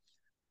call it,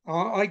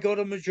 I got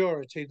a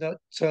majority that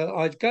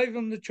I gave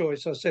them the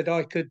choice. I said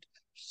I could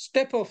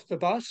step off the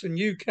bus and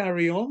you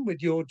carry on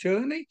with your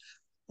journey,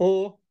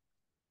 or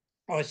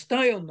I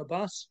stay on the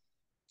bus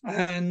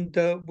and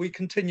we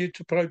continue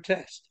to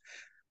protest.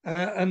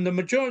 And the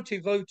majority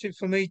voted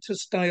for me to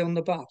stay on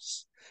the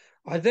bus.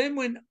 I then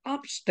went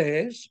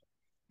upstairs,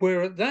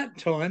 where at that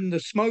time the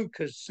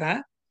smokers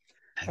sat,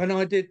 and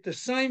I did the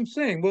same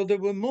thing. Well, there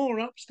were more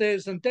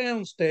upstairs than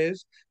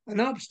downstairs,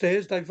 and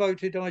upstairs they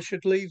voted I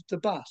should leave the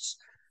bus.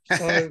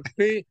 So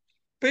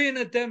being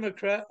a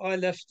Democrat, I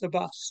left the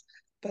bus.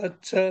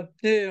 But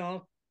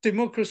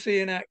democracy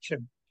in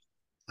action.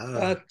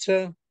 But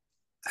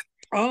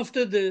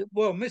after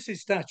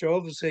Mrs. Thatcher,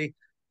 obviously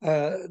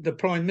the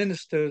Prime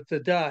Minister of the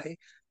day,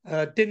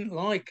 didn't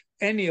like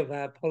any of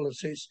our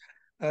policies.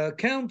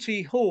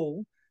 County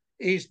Hall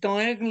is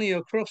diagonally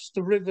across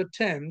the River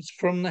Thames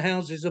from the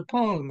Houses of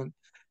Parliament.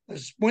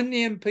 As when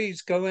the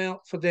MPs go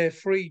out for their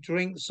free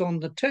drinks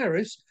on the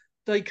terrace,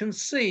 they can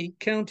see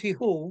County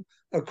Hall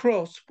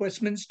across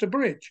Westminster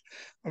Bridge.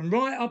 And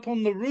right up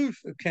on the roof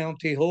of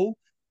County Hall,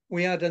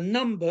 we had a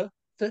number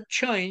that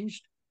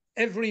changed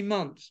every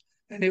month.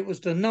 And it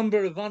was the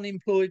number of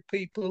unemployed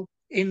people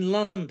in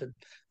London.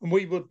 And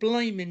we were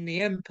blaming the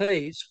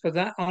MPs for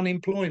that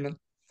unemployment.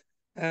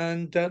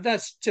 And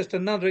that's just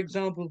another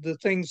example of the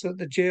things that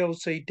the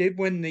GLC did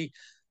when the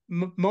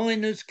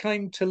miners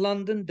came to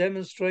London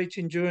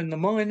demonstrating during the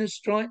miners'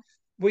 strike.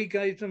 We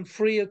gave them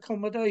free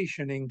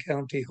accommodation in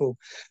County Hall.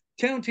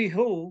 County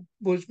Hall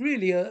was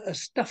really a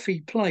stuffy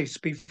place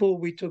before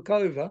we took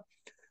over,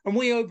 and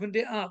we opened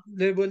it up.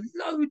 There were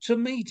loads of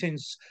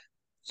meetings,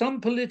 some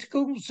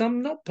political,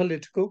 some not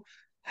political,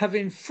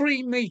 having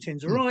free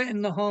meetings right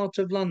in the heart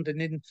of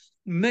London, in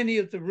many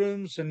of the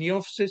rooms and the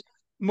offices.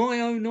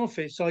 My own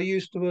office, I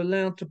used to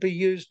allow to be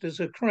used as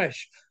a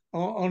creche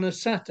on a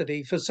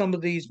Saturday for some of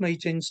these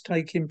meetings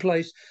taking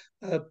place.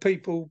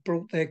 People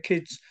brought their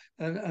kids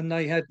and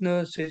they had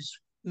nurses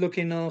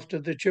looking after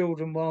the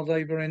children while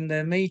they were in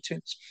their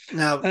meetings.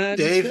 Now,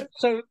 Dave.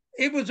 So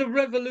it was a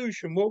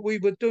revolution, what we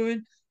were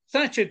doing.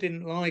 Thatcher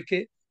didn't like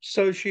it,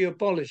 so she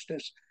abolished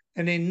us.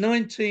 And in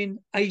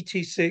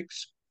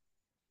 1986,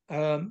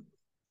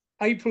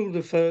 April the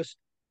 1st,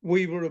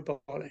 we were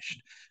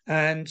abolished.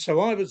 And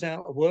so I was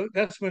out of work.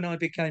 That's when I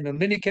became a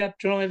minicab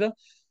driver.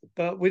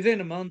 But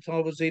within a month, I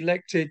was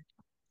elected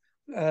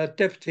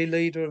deputy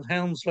leader of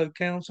Hounslow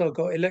Council. I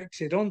got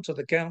elected onto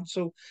the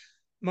council,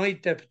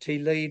 made deputy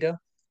leader.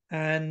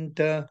 And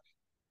a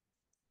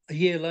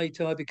year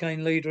later, I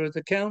became leader of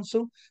the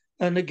council.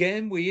 And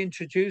again, we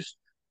introduced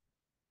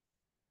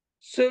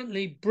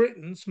certainly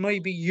Britain's,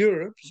 maybe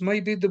Europe's,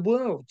 maybe the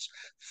world's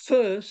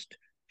first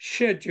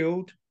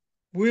scheduled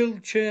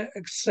wheelchair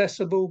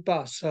accessible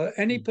bus. So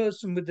any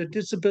person with a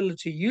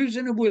disability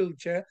using a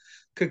wheelchair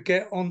could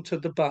get onto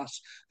the bus.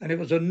 And it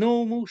was a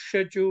normal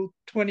scheduled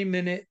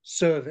 20-minute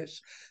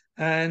service.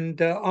 And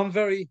I'm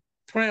very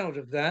proud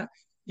of that.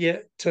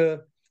 Yet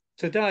today,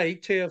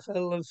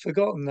 TfL have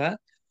forgotten that.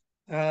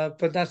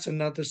 But that's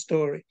another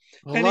story.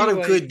 A lot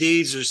of good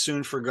deeds are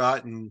soon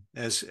forgotten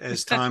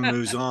as time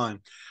moves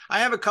on. I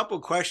have a couple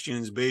of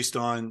questions based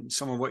on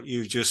some of what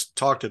you've just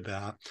talked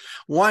about.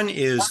 One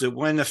is that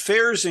when the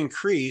fares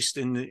increased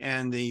and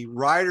the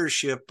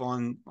ridership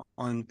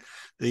on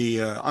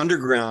the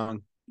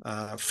underground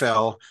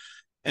fell,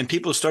 and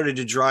people started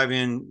to drive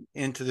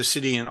into the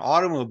city in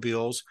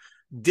automobiles,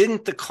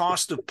 didn't the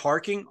cost of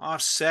parking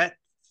offset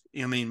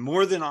I mean,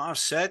 more than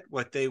offset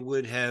what they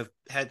would have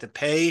had to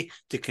pay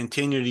to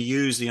continue to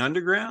use the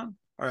underground?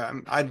 Or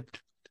I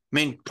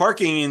mean,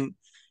 parking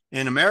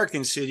in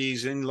American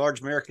cities, in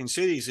large American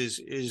cities,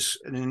 is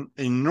an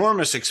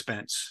enormous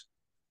expense.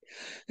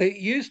 It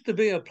used to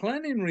be a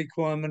planning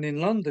requirement in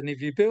London.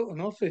 If you built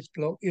an office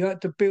block, you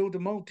had to build a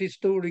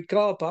multi-story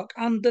car park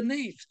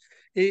underneath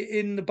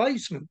in the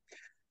basement.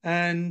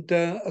 And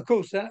of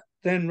course, that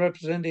then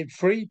represented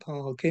free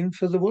parking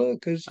for the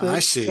workers I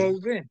that see.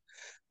 drove in.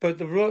 But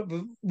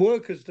the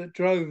workers that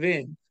drove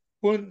in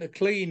weren't the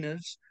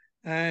cleaners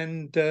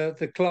and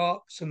the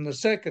clerks and the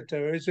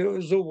secretaries. It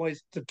was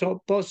always the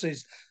top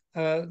bosses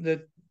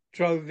that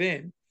drove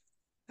in.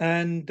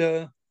 And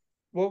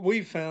what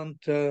we found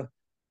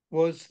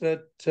was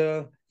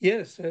that,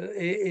 yes,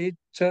 it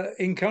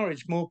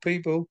encouraged more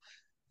people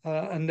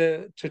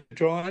to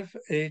drive.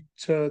 It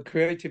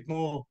created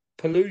more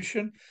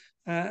pollution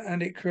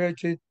and it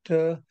created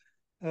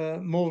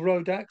more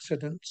road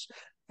accidents.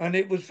 And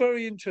it was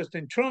very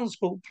interesting.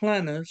 Transport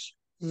planners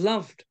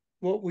loved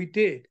what we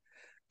did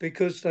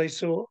because they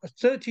saw a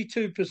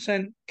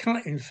 32%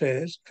 cut in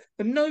fares,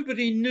 and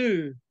nobody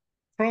knew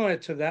prior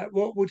to that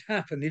what would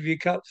happen if you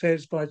cut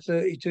fares by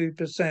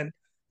 32%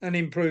 and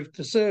improved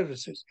the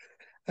services.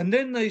 And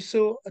then they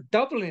saw a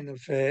doubling of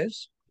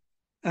fares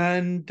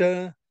and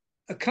a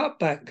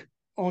cutback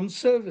on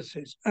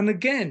services. And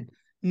again,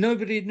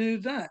 nobody knew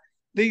that.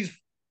 These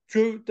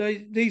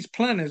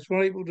planners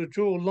were able to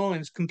draw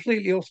lines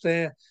completely off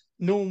their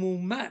normal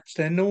maps,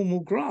 their normal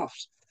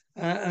graphs,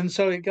 and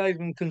so it gave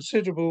them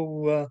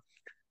considerable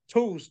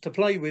tools to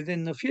play with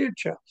in the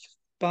future.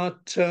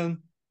 But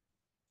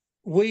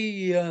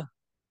we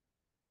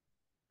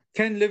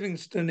Ken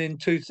Livingstone in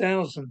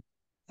 2000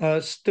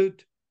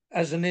 stood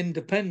as an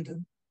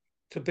independent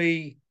to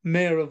be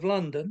mayor of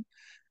London,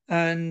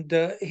 and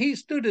he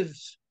stood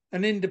as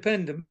an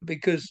independent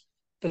because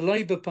the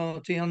Labour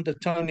Party under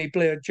Tony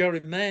Blair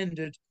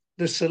gerrymandered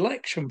the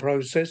selection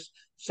process,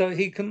 so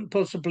he couldn't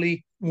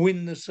possibly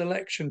win the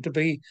selection to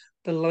be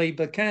the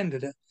Labour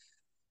candidate.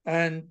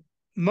 And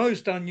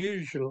most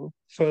unusual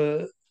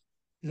for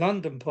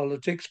London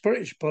politics,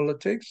 British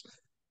politics,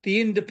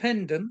 the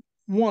independent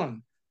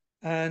won.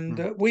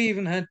 And we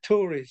even had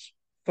Tories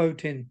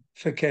voting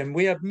for Ken.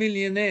 We had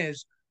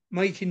millionaires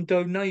making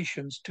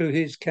donations to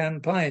his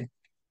campaign.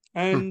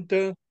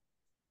 And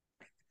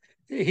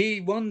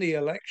he won the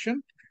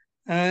election.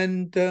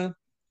 And can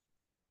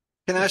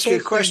I ask you a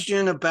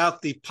question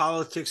about the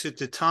politics at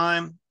the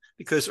time?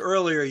 Because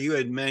earlier you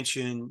had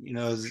mentioned,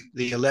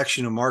 the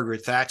election of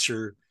Margaret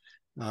Thatcher,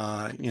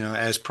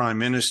 as prime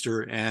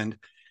minister, and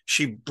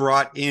she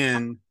brought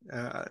in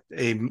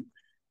a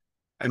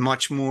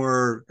much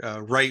more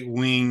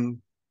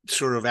right-wing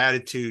sort of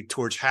attitude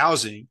towards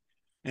housing.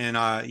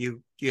 And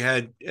you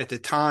had at the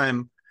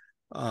time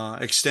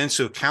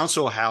extensive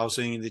council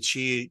housing that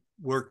she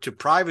worked to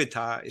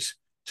privatize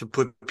to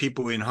put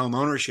people in home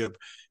ownership.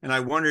 And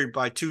I wondered,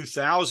 by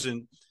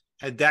 2000,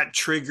 had that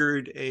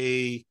triggered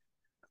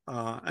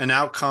an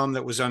outcome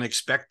that was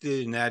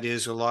unexpected, and that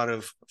is a lot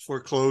of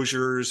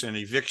foreclosures and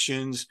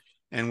evictions?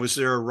 And was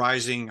there a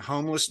rising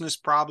homelessness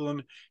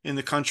problem in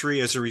the country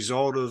as a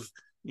result of,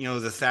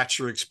 the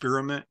Thatcher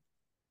experiment?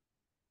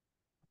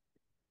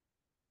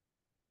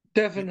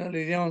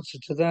 Definitely the answer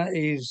to that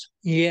is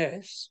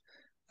yes,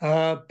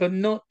 but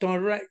not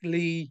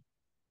directly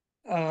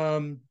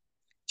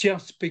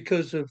just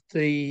because of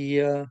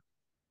the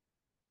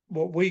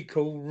what we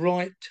call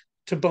right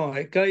to buy.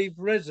 It gave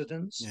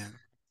residents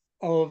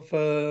of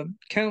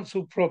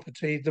council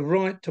property the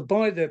right to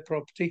buy their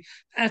property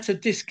at a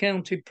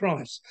discounted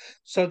price.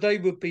 So they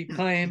would be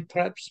paying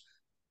perhaps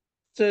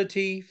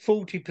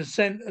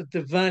 30-40% of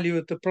the value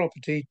of the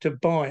property to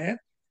buy it.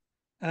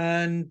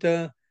 And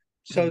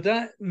so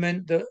that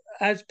meant that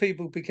as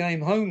people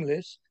became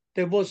homeless,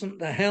 there wasn't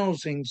the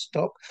housing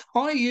stock.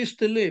 I used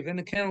to live in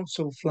a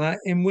council flat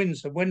in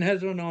Windsor. When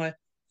Heather and I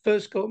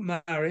first got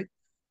married,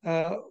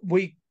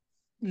 we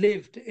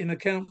lived in a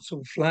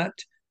council flat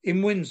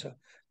in Windsor.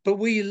 But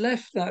we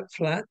left that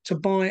flat to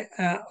buy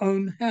our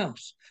own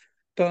house.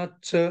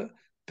 But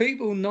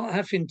people not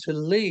having to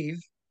leave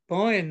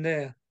buying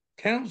their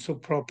council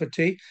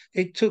property,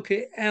 it took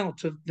it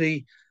out of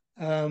the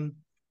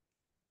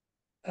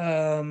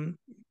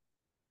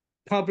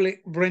public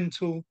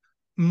rental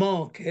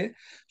market.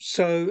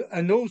 So,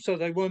 and also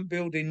they weren't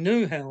building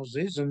new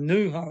houses and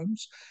new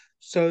homes,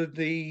 so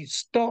the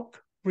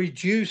stock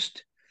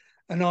reduced.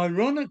 And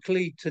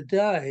ironically,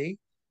 today,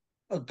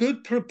 a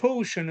good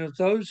proportion of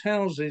those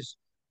houses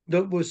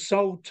that were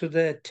sold to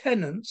their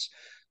tenants,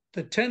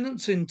 the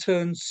tenants in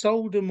turn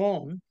sold them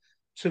on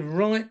to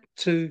right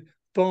to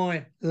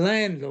buy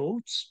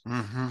landlords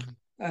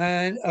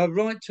and a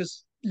right to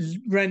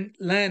rent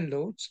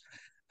landlords.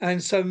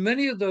 And so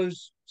many of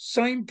those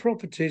same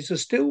properties are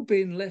still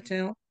being let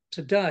out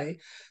today,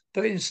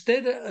 but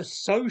instead of a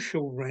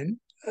social rent,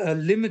 a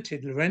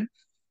limited rent,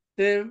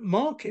 they're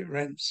market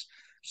rents.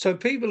 So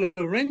people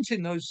are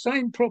renting those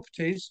same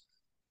properties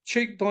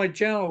cheek by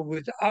jowl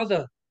with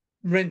other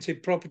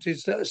rented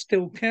properties that are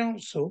still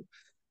council,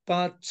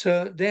 but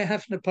they're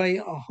having to pay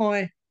a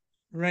high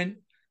rent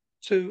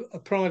to a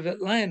private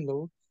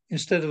landlord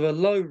instead of a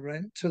low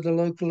rent to the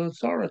local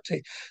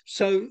authority.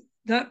 So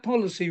that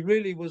policy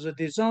really was a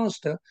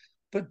disaster.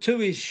 But to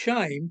his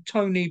shame,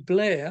 Tony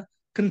Blair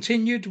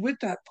continued with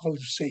that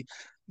policy.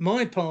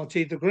 My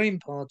party, the Green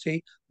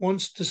Party,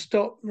 wants to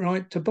stop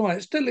right to buy.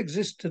 It still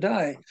exists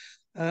today,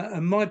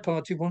 and my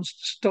party wants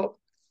to stop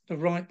the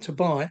right to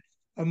buy.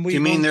 And we Do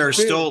you mean want there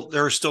to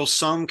are still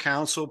some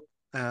council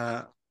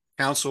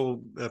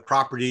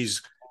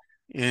properties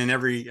in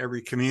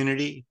every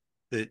community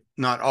that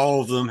not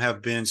all of them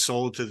have been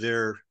sold to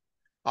their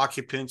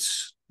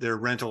occupants, their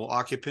rental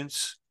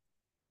occupants?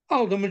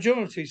 Oh, the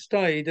majority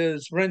stayed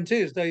as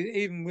renters. They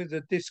even with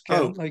a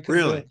discount, Oh, they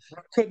really?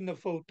 couldn't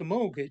afford the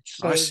mortgage.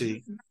 I So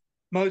see.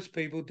 most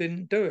people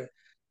didn't do it.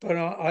 But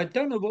I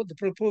don't know what the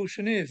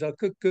proportion is. I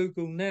could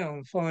Google now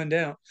and find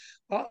out.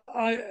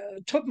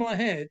 Top of my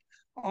head,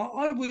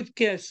 I would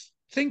guess,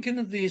 thinking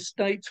of the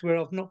estates where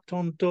I've knocked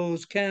on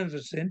doors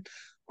canvassing,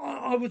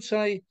 I would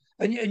say,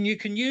 and you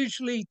can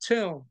usually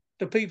tell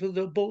the people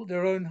that bought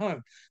their own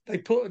home. They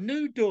put a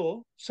new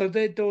door so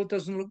their door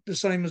doesn't look the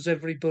same as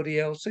everybody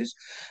else's,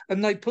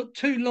 and they put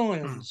two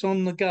lions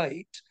on the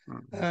gate.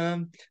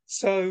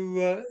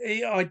 So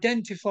it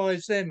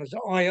identifies them as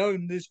I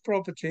own this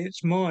property,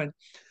 it's mine.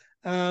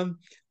 Um,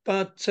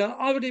 but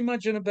I would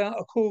imagine about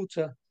a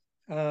quarter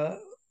uh,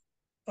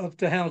 of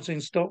the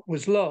housing stock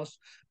was lost.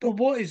 But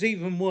what is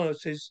even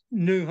worse is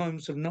new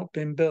homes have not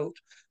been built.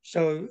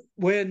 So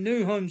where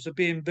new homes are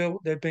being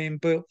built, they're being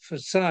built for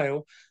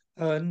sale,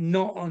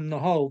 not on the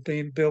whole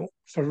being built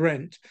for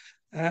rent.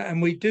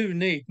 And we do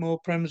need more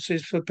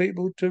premises for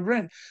people to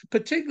rent,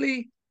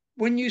 particularly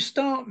when you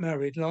start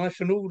married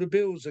life and all the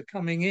bills are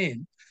coming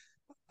in.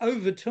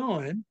 Over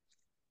time,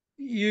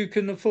 you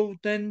can afford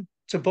then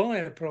to buy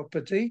a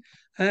property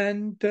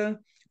and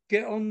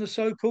get on the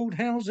so-called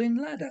housing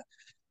ladder.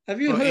 Have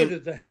you Well, heard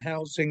of the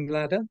housing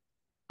ladder?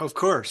 of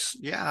course,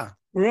 yeah.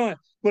 Right.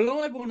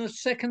 Well, I want a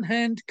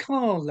second-hand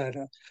car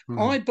ladder. Hmm.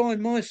 I buy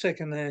my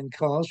second-hand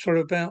cars for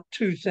about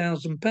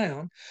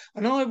 £2,000,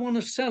 and I want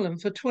to sell them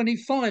for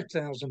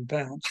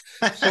 £25,000.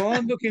 So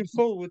I'm looking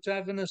forward to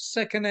having a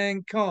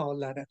second-hand car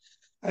ladder,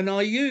 and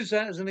I use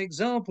that as an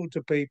example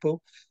to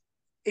people.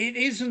 It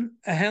isn't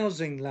a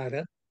housing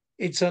ladder;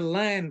 it's a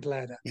land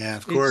ladder. Yeah,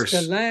 of It's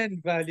the course.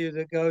 land value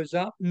that goes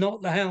up,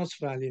 not the house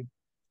value.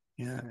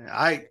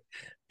 Yeah,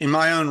 in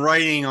my own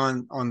writing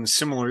on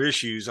similar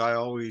issues, I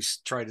always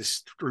try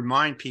to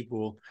remind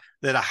people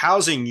that a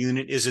housing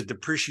unit is a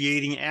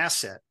depreciating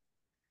asset.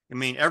 I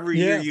mean, every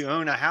year Yeah. you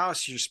own a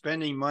house, you're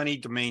spending money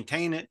to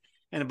maintain it.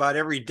 And about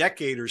every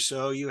decade or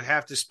so, you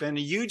have to spend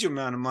a huge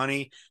amount of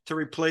money to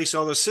replace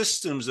all the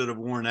systems that have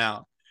worn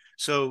out.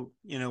 So,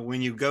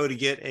 when you go to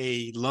get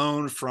a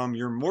loan from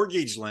your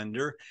mortgage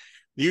lender,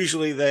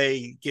 usually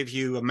they give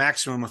you a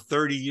maximum of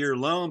 30-year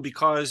loan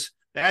because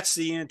that's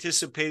the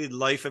anticipated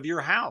life of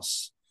your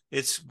house.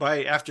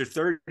 After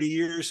 30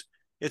 years,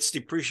 it's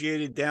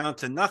depreciated down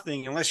to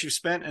nothing unless you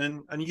spent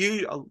an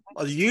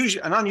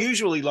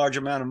unusually large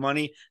amount of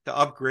money to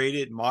upgrade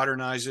it,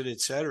 modernize it,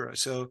 etc.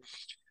 So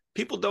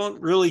people don't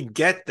really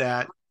get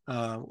that.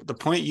 The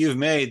point you've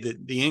made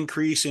that the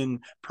increase in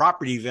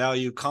property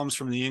value comes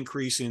from the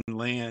increase in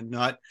land,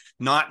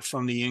 not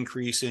from the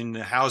increase in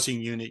the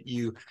housing unit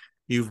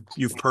you've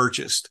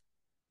purchased.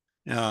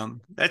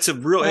 That's a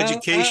real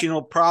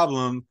educational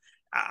problem.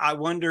 I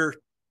wonder,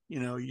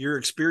 your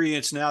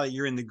experience now that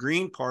you're in the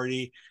Green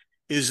Party,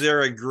 is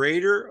there a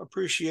greater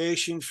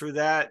appreciation for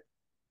that,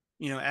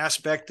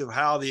 aspect of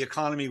how the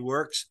economy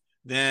works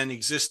than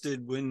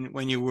existed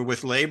when you were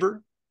with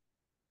Labor?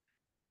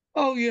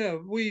 Oh yeah,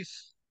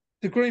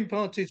 the Green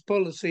Party's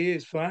policy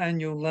is for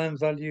annual land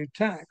value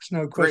tax,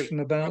 no Great. question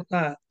about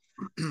that.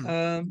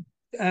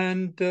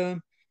 And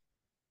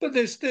but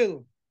there's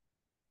still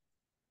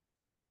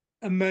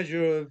a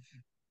measure of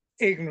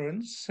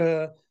ignorance.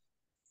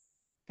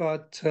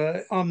 But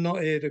I'm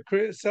not here to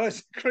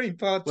criticise the Green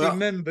Party Well,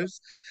 members,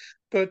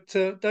 but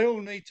they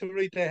all need to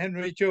read their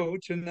Henry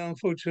George, and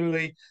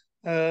unfortunately,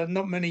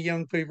 not many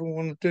young people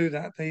want to do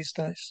that these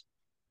days.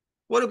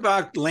 what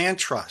about land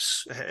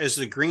trusts? Is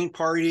the Green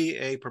Party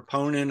a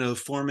proponent of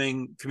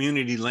forming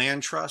community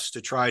land trusts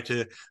to try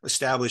to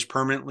establish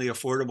permanently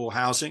affordable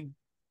housing?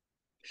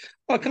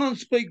 I can't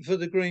speak for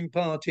the Green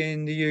Party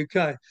in the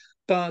UK,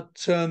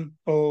 but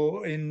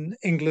or in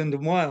England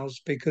and Wales,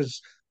 because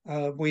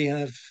we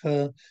have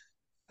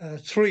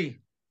three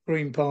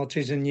Green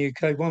parties in the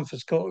UK: one for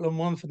Scotland,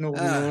 one for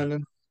Northern Ah,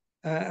 Ireland,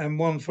 and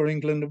one for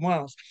England and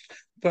Wales.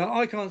 But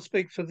I can't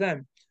speak for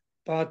them.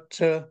 But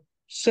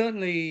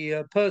certainly,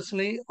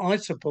 personally, I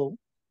support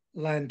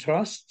land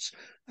trusts.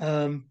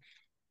 Um,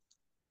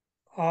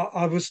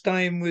 I was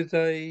staying with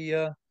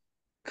a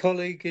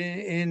colleague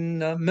in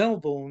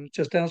Melbourne,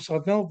 just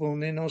outside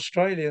Melbourne in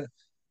Australia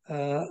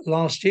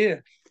last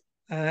year,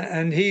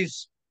 and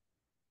he's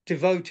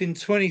devoting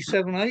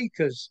 27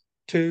 acres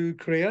to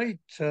create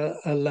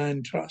a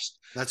land trust.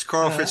 that's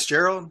Carl Uh,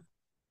 Fitzgerald.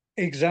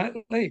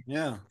 exactly.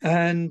 Yeah.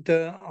 And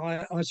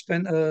I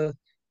spent a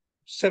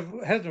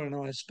Heather and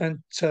I spent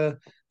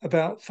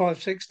about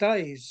 5-6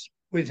 days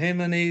with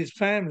him and his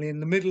family in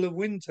the middle of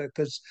winter,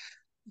 because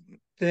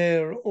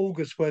their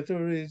August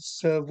weather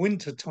is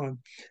winter time,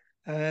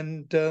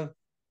 and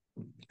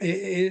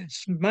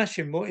it's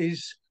smashing what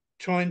he's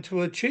trying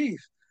to achieve.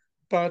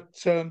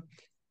 But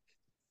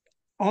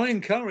I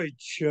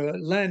encourage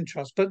land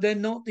trusts, but they're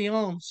not the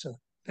answer.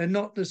 They're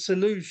not the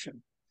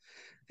solution.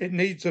 It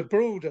needs a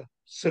broader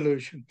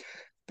solution,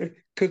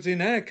 because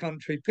in our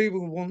country,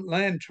 people want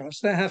land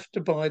trusts. They have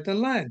to buy the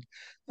land,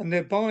 and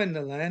they're buying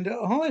the land at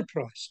a high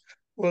price.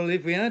 Well,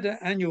 if we had an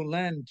annual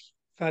land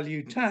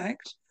value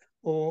tax,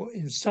 or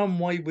in some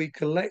way we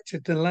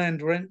collected the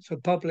land rent for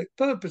public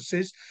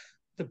purposes,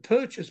 the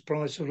purchase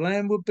price of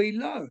land would be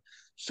low.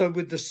 So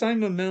with the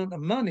same amount of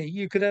money,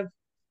 you could have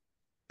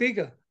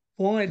bigger,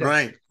 wider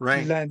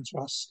land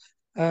trusts.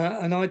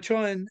 And I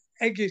try and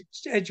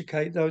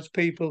educate those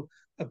people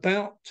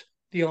about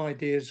the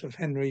ideas of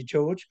Henry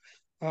George,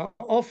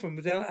 often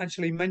without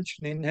actually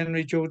mentioning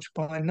Henry George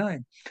by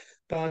name.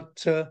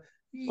 But well,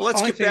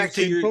 let's get back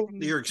to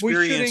your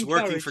experience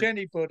working for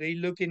anybody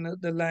looking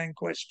at the land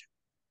question.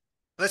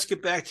 Let's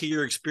get back to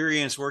your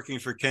experience working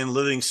for Ken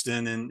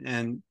Livingstone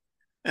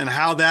and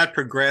how that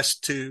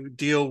progressed to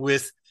deal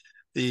with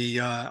the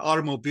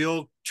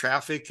automobile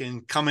traffic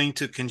and coming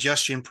to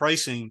congestion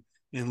pricing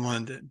in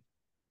London.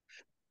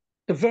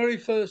 The very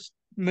first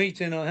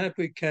meeting I had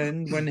with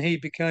Ken when he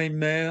became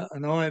mayor,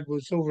 and I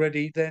was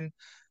already then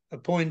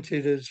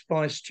appointed as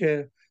vice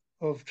chair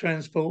of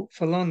Transport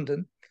for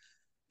London,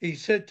 he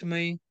said to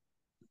me,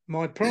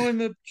 my prime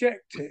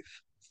objective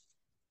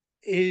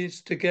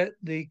is to get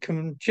the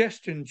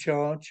congestion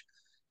charge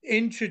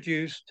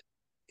introduced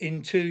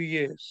in 2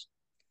 years.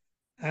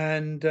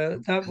 And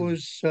that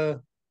was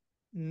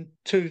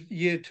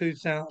year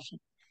 2000.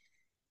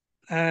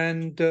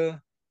 And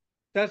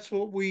that's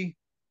what we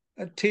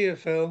at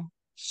TfL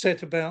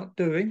set about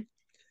doing.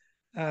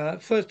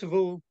 First of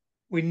all,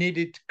 we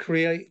needed to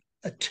create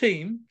a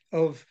team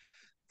of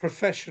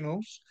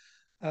professionals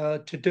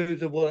to do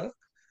the work.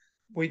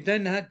 We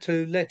then had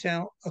to let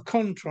out a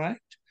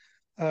contract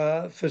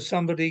for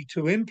somebody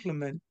to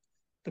implement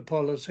the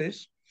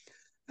policies.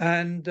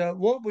 And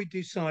what we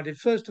decided,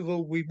 first of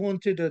all, we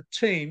wanted a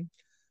team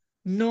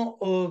not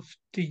of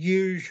the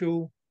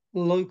usual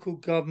local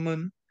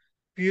government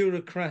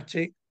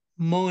bureaucratic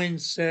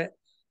mindset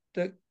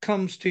that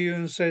comes to you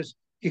and says,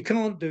 you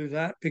can't do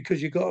that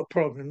because you've got a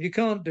problem. You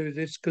can't do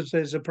this because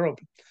there's a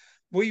problem.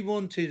 We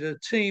wanted a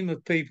team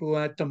of people who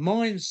had the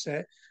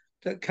mindset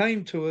that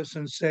came to us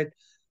and said,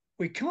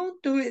 we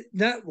can't do it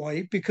that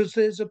way because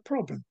there's a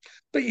problem.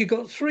 But you've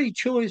got three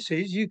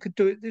choices. You could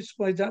do it this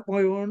way, that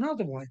way, or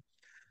another way.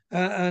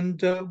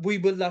 And we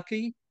were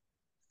lucky.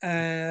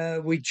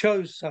 We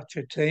chose such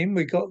a team.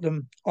 We got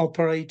them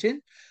operating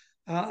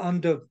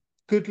under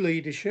good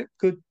leadership,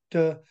 good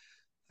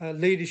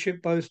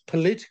leadership, both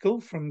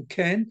political from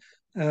Ken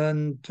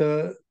and,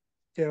 dare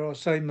I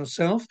say,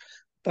 myself,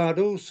 but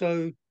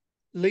also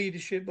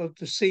leadership of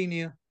the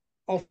senior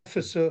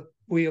officer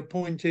we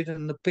appointed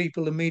and the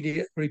people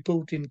immediately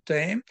reporting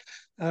to him.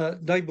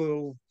 They were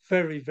all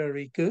very,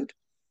 very good.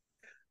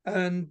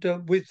 And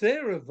with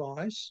their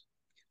advice,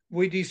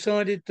 we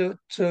decided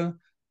that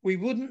we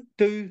wouldn't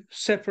do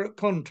separate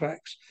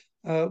contracts.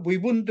 We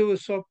wouldn't do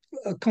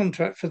a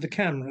contract for the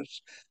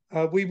cameras.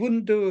 We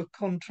wouldn't do a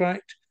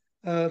contract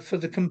for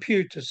the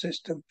computer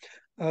system.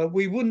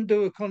 We wouldn't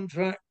do a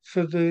contract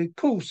for the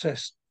call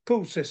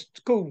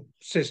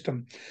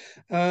system.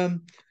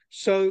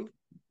 So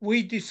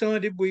we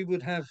decided we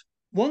would have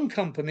one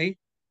company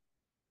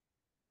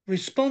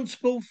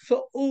responsible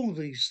for all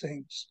these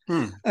things,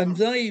 and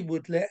they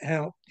would let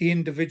out the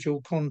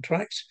individual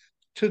contracts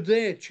to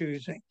their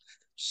choosing.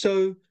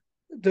 So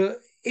that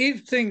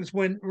if things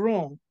went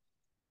wrong,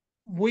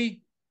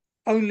 we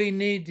only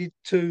needed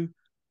to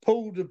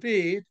pull the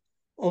beard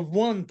of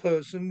one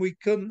person. We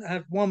couldn't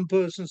have one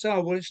person say,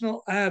 oh, well, it's not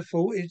our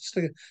fault, it's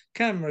the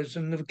cameras.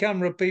 And the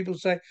camera people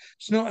say,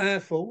 it's not our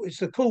fault, it's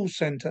the call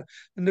centre.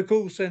 And the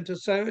call centre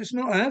say, it's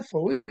not our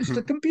fault, it's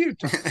the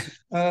computer.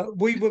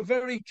 We were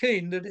very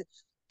keen that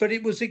but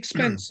it was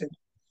expensive.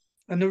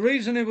 And the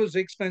reason it was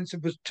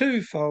expensive was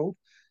twofold.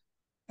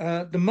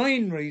 The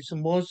main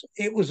reason was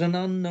it was an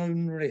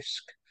unknown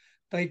risk.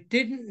 They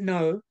didn't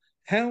know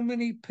how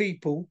many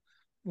people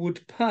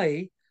would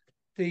pay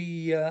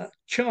the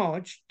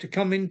charge to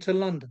come into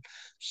London.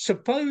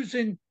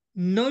 Supposing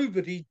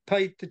nobody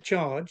paid the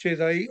charge,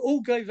 they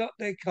all gave up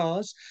their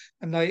cars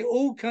and they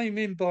all came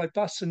in by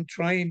bus and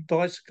train,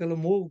 bicycle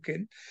and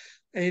walking,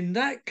 in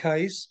that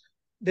case,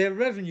 their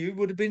revenue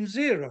would have been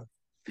zero.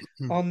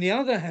 On the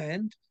other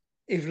hand,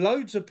 if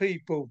loads of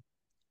people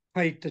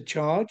paid the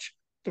charge,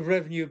 the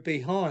revenue would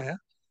be higher.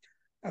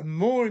 And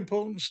more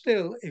important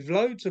still, if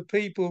loads of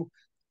people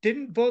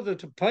didn't bother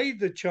to pay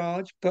the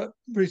charge but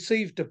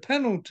received a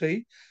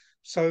penalty,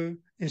 so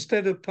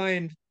instead of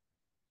paying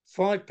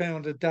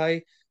 £5 a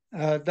day,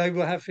 they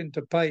were having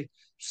to pay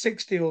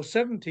 £60 or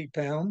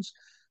 £70,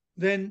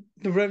 then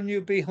the revenue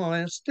would be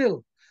higher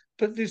still.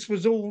 But this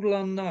was all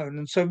unknown.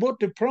 And so what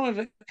do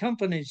private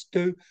companies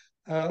do?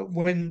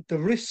 when the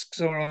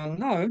risks are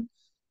unknown,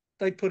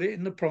 they put it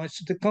in the price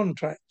of the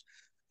contract.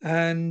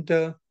 And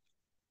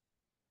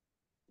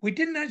we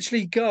didn't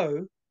actually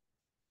go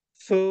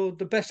for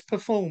the best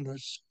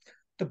performers.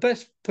 The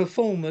best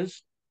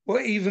performers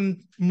were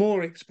even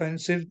more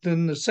expensive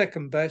than the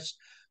second best,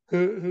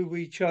 who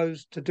we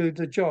chose to do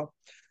the job.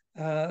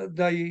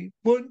 They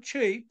weren't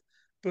cheap,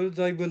 but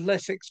they were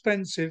less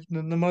expensive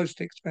than the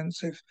most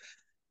expensive.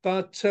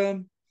 But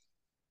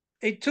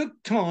it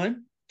took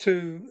time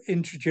to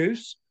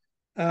introduce.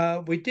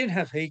 We did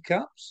have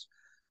hiccups.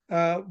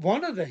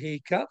 One of the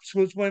hiccups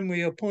was when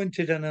we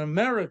appointed an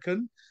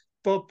American,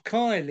 Bob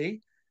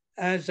Kiley,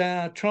 as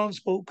our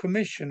Transport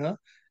Commissioner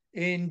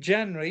in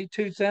January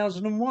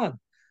 2001.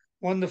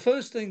 One of the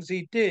first things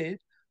he did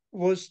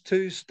was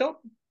to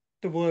stop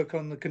the work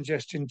on the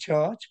congestion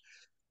charge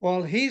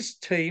while his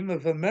team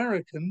of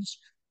Americans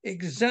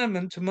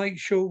examined to make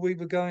sure we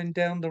were going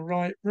down the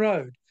right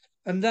road.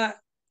 And that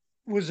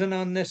was an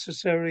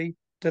unnecessary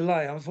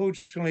delay.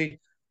 Unfortunately,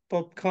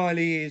 Bob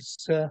Kiley is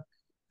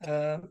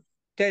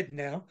dead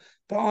now,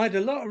 but I had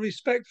a lot of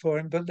respect for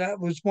him, but that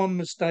was one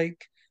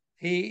mistake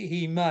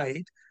he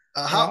made.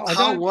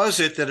 How was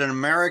it that an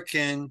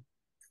American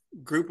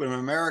group of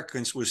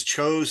Americans was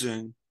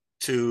chosen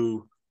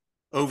to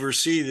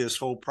oversee this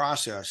whole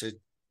process?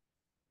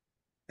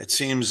 It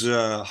seems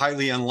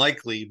highly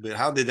unlikely, but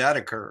how did that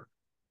occur?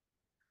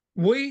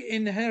 We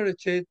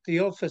inherited the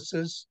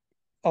officers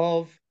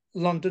of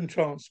London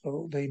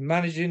Transport, the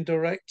managing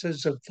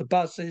directors of the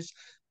buses,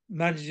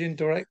 managing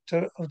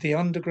director of the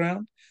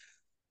Underground.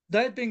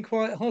 They'd been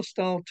quite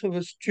hostile to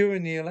us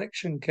during the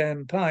election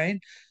campaign,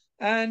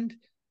 and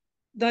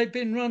they'd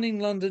been running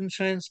London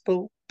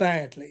Transport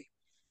badly.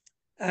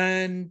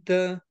 And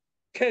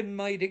Ken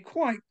made it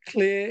quite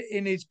clear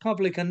in his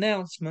public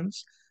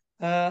announcements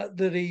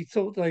that he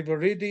thought they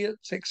were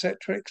idiots,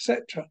 etc.,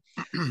 etc.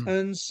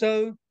 And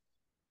so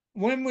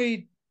when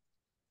we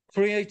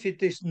created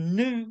this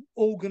new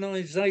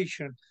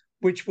organisation,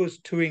 which was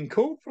to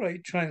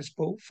incorporate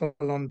Transport for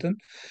London,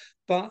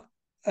 but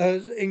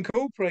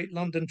incorporate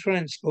London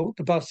Transport,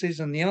 the buses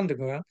and the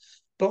Underground,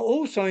 but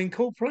also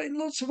incorporating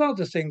lots of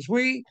other things.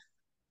 We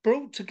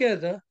brought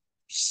together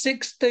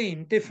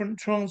 16 different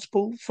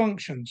transport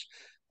functions,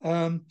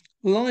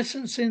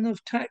 licensing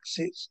of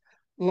taxis,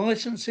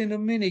 licensing of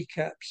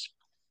minicabs,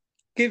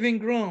 giving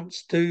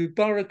grants to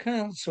borough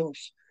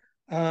councils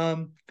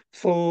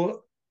for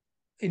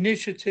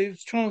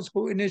initiatives,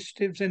 transport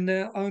initiatives in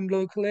their own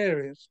local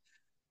areas,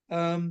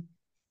 taking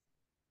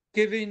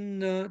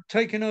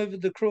over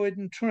the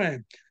Croydon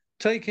tram,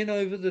 taking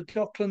over the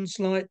Docklands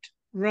Light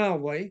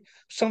Railway,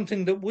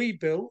 something that we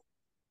built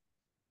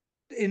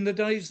in the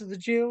days of the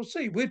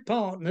GLC. We're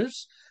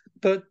partners,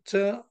 but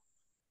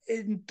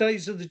in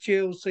days of the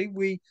GLC,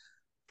 we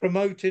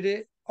promoted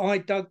it. I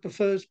dug the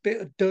first bit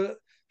of dirt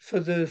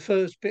for the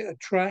first bit of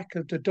track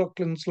of the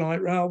Docklands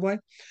Light Railway.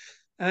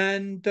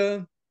 And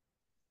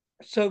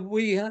so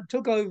we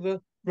took over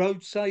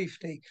road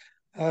safety,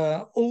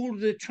 all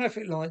the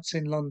traffic lights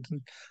in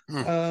London,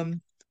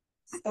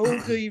 all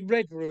the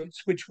red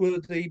routes, which were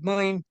the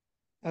main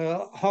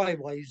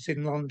highways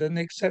in London,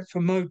 except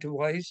for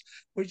motorways,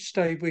 which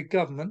stayed with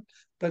government.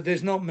 But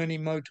there's not many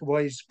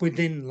motorways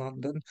within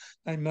London.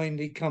 They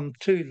mainly come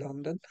to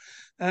London.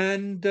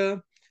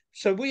 And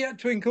so we had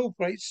to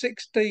incorporate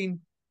 16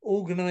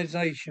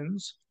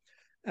 organisations.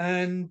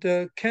 And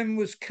Ken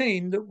was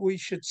keen that we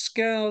should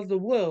scour the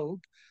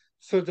world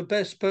for the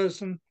best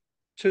person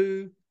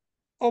to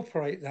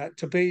operate that,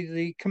 to be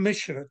the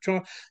commissioner.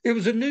 It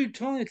was a new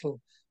title.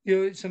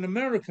 It's an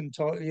American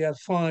title. You have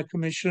fire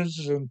commissioners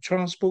and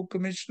transport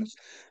commissioners.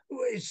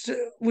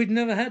 We'd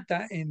never had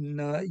that in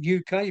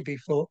UK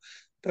before,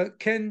 but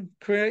Ken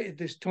created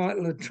this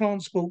title of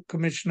Transport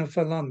Commissioner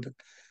for London.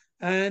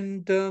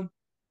 And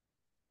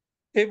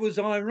it was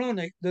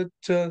ironic that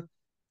the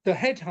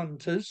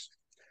headhunters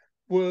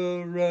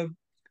were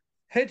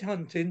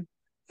headhunting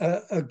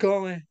a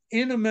guy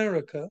in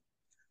America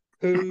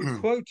who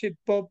quoted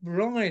Bob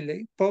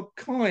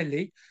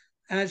Kiley,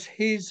 as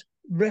his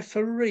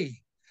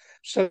referee.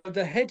 So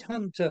the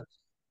headhunter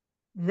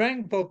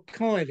rang Bob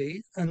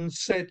Kiley and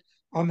said,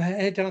 I'm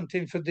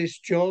headhunting for this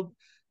job.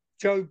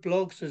 Joe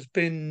Bloggs has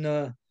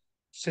been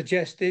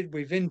suggested.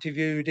 We've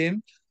interviewed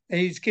him.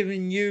 He's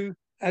given you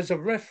as a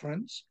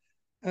reference.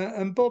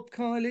 And Bob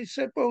Kiley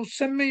said, well,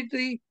 send me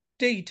the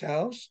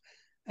details.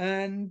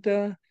 And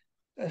a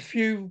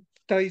few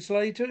days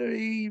later,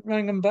 he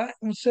rang him back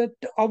and said,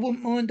 I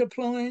wouldn't mind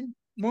applying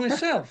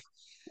myself.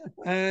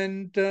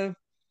 And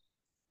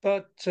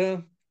but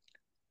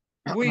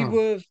we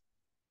were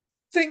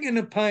thinking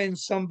of paying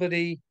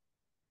somebody,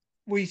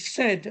 we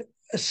said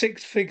a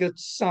six-figure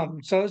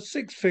sum. So a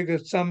six-figure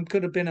sum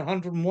could have been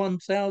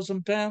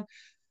 £101,000.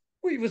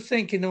 We were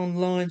thinking on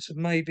lines of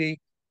maybe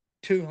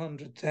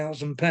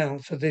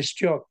 £200,000 for this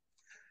job,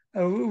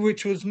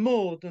 which was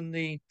more than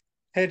the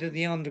head of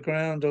the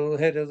Underground or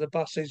head of the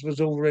buses was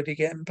already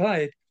getting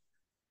paid.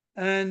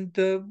 And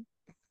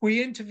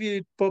we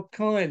interviewed Bob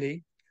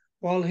Kiley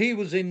while he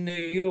was in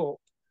New York,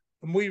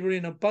 and we were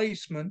in a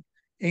basement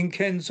in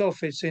Ken's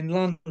office in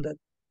London.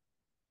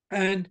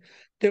 And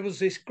there was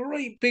this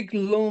great big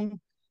long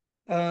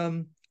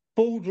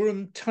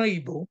boardroom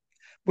table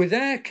with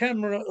our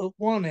camera at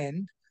one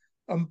end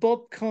and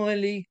Bob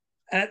Kiley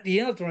at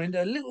the other end,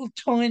 a little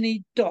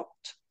tiny dot.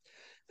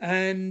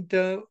 And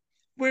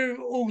we're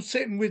all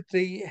sitting with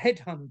the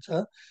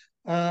headhunter.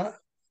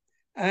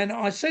 And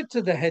I said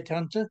to the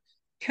headhunter,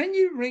 can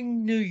you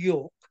ring New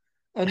York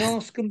and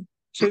ask them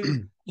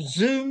to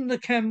zoom the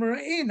camera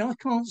in? I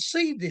can't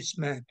see this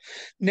man.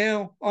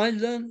 Now, I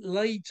learnt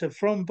later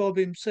from Bob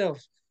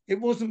himself, it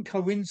wasn't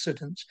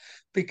coincidence.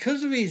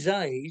 Because of his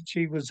age,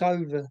 he was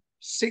over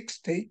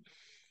 60,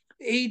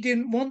 he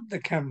didn't want the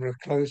camera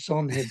close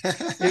on him.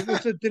 It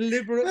was a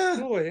deliberate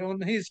ploy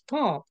on his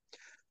part.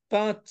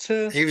 But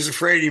he was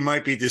afraid he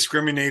might be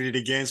discriminated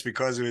against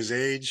because of his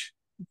age.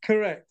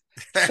 Correct.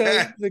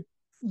 So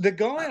the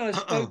guy I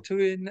spoke to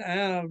in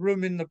our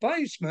room in the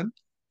basement,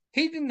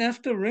 he didn't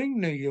have to ring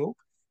New York.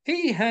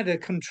 He had a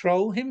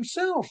control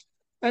himself,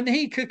 and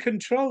he could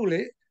control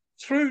it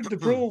through the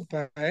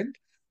broadband.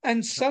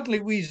 And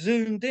suddenly we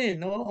zoomed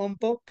in on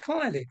Bob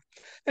Kiley.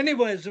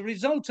 Anyway, as a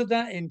result of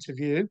that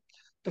interview,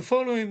 the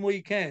following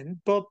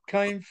weekend, Bob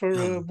came for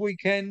a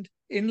weekend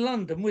in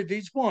London with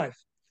his wife.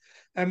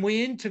 And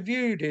we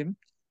interviewed him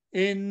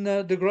in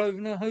the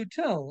Grosvenor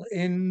Hotel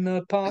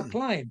in Park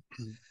Lane.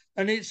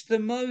 And it's the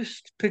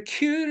most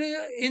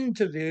peculiar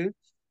interview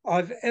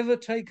I've ever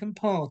taken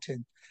part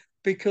in,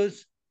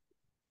 because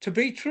to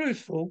be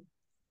truthful,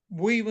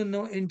 we were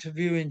not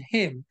interviewing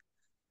him.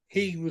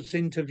 He was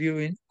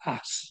interviewing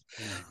us.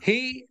 Yeah.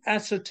 He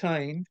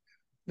ascertained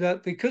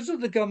that because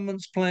of the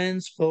government's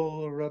plans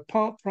for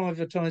part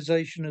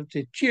privatisation of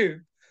the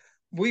tube,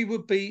 we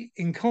would be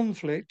in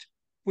conflict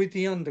with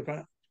the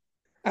underground.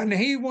 And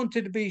he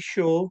wanted to be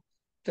sure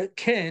that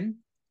Ken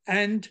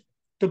and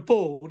the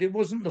board, it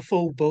wasn't the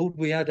full board,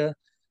 we had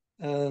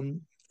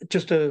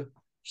just a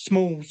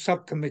small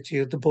subcommittee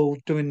of the board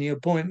doing the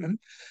appointment,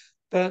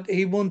 but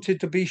he wanted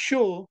to be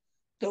sure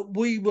that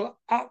we were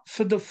up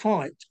for the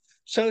fight.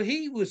 So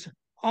he was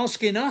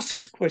asking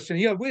us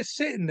questions. We're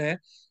sitting there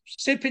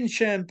sipping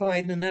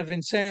champagne and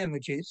having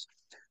sandwiches,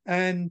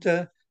 and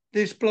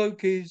this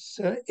bloke is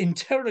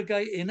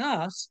interrogating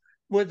us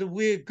whether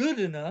we're good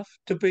enough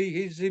to be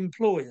his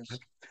employers.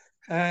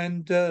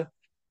 And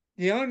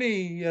the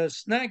only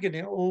snag in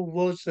it all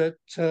was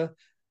that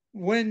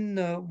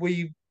when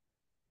we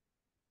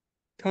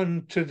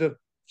come to the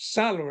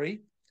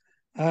salary,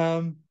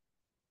 about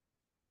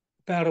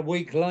a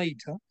week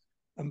later,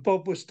 and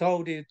Bob was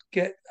told he'd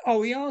get,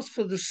 he asked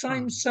for the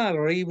same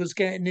salary he was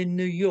getting in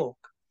New York.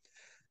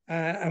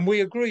 And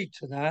we agreed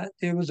to that.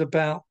 It was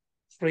about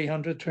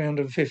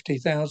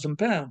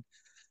 £350,000.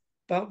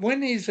 But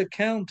when his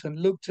accountant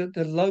looked at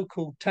the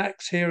local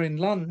tax here in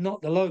London,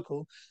 not the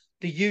local,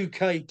 the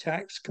UK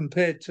tax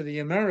compared to the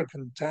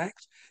American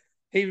tax,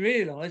 he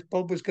realised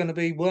Bob was going to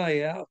be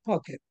way out of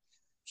pocket.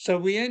 So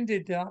we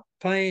ended up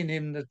paying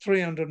him the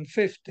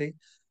 350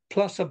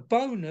 plus a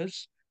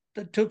bonus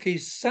that took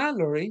his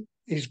salary,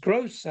 his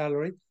gross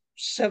salary,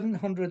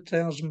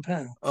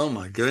 £700,000. Oh,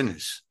 my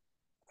goodness.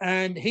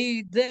 And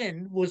he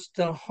then was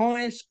the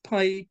highest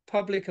paid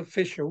public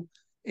official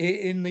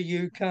in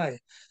the UK.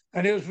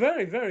 And it was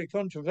very, very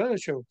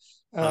controversial.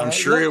 I'm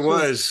sure it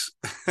was.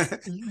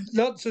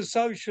 Lots of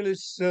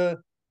socialists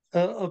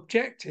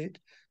objected,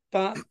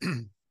 but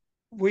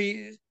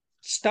we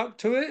stuck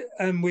to it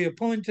and we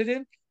appointed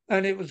him,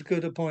 and it was a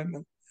good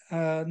appointment.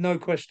 No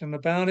question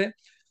about it.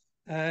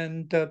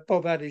 And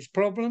Bob had his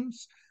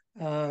problems.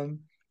 And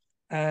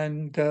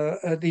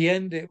at the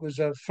end, it was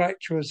a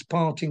fractious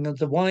parting of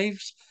the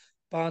waves.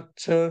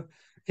 But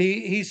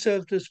he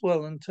served us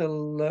well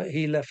until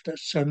he left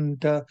us.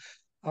 And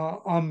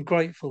I'm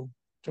grateful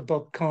to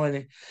Bob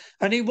Kiley.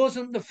 And he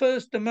wasn't the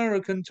first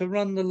American to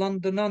run the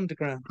London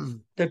Underground.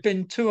 There have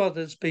been two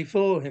others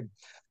before him.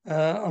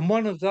 And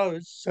one of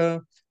those,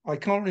 I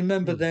can't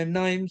remember their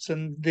names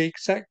and the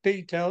exact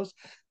details,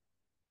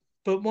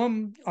 but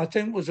one, I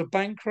think, was a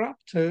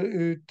bankrupt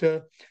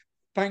who'd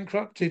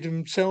bankrupted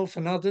himself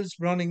and others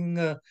running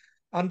the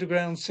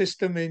underground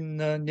system in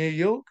New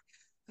York.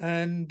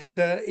 And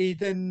he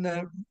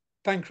then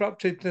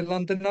bankrupted the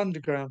London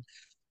Underground.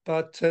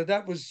 But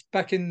that was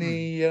back in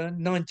the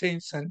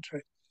 19th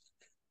century.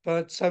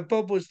 But so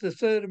Bob was the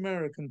third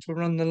American to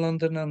run the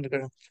London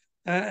Underground.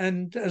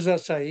 And as I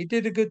say, he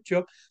did a good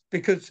job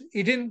because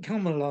he didn't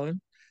come alone.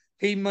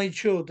 He made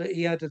sure that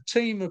he had a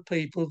team of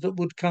people that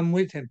would come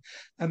with him.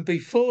 And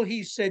before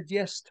he said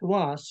yes to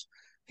us,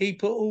 he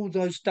put all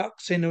those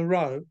ducks in a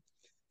row.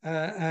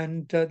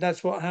 And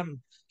that's what happened.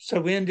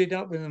 So we ended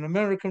up with an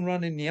American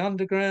running the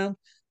underground.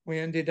 We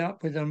ended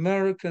up with an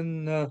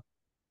American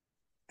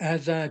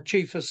as our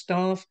chief of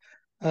staff,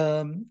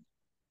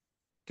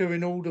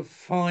 doing all the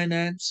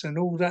finance and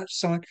all that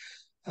side,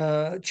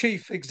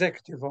 chief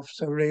executive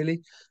officer,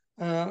 really.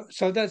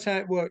 So that's how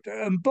it worked.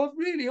 And Bob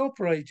really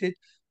operated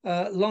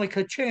like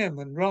a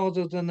chairman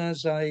rather than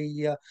as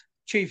a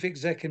chief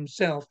exec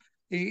himself.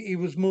 He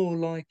was more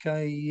like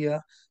a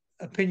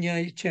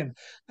opinionated.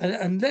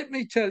 And let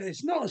me tell you,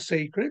 it's not a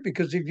secret,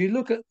 because if you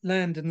look at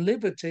Land and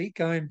Liberty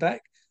going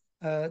back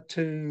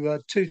to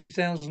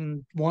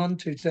 2001,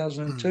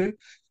 2002,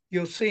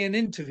 you'll see an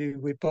interview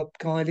with Bob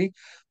Kiley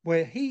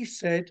where he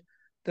said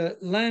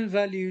that land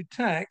value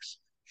tax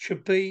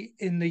should be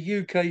in the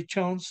UK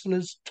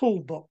Chancellor's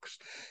toolbox.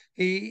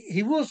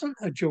 He wasn't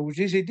a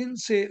George's. He didn't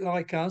see it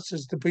like us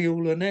as the be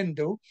all and end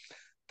all,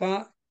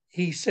 but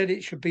he said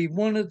it should be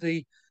one of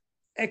the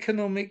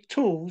economic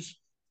tools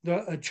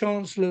that a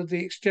Chancellor of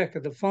the Exchequer,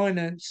 the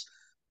finance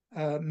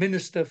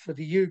minister for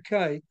the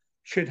UK,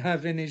 should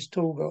have in his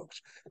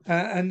toolbox.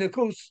 And of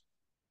course,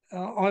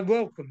 I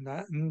welcome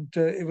that, and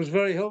it was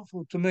very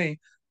helpful to me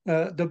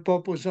that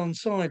Bob was on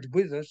side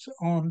with us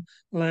on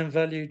land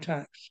value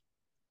tax.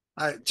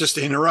 Just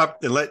to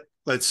interrupt and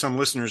let some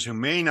listeners who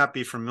may not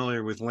be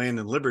familiar with Land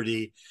and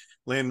Liberty.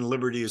 Land and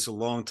Liberty is a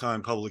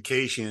longtime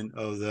publication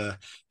of the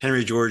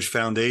Henry George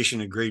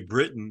Foundation of Great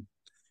Britain,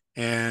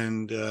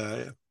 and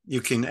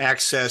you can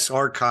access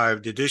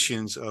archived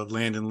editions of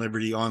Land and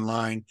Liberty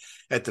online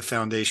at the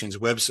Foundation's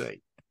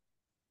website.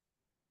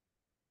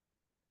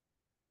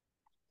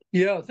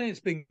 Yeah, I think it's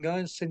been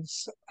going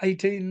since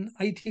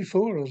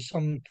 1884 or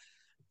some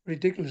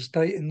ridiculous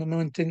date in the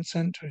 19th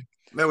century.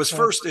 That was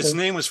first, its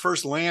name was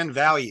first Land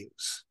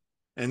Values,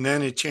 and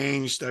then it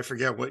changed, I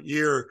forget what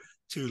year,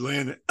 to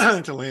Land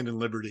and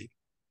Liberty.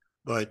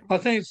 But I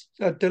think it's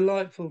a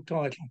delightful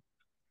title.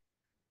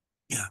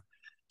 Yeah.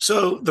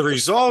 So the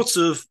results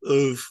of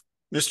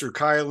Mr.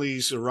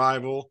 Kiley's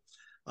arrival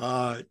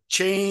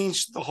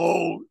changed the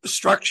whole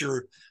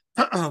structure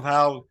of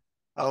how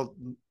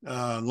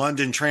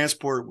London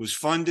Transport was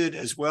funded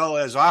as well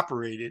as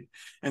operated.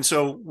 And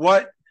so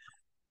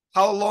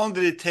how long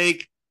did it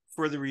take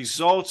for the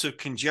results of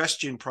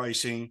congestion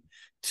pricing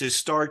to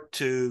start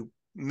to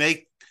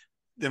make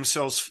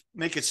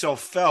itself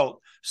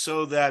felt,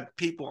 so that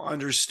people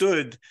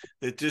understood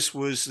that this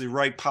was the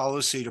right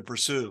policy to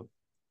pursue?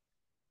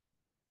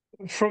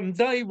 From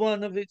day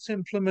one of its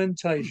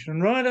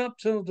implementation, right up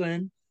till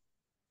then,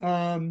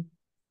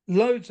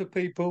 loads of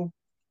people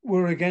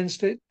were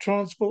against it.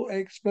 Transport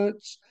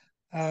experts,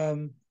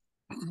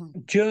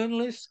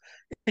 journalists.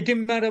 It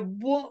didn't matter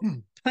what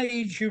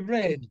page you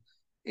read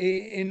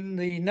in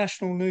the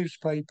national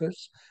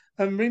newspapers.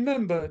 And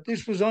remember,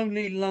 this was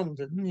only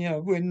London.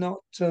 We're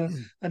not a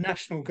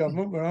national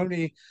government. We're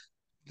only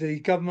the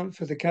government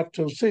for the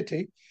capital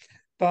city.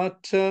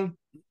 But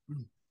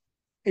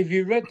if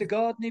you read the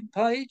gardening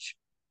page,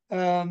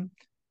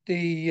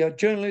 the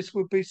journalist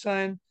would be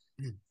saying,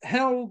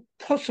 how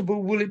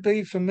possible will it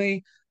be for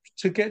me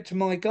to get to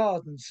my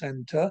garden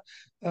centre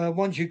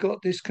once you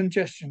got this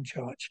congestion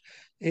charge?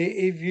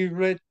 If you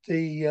read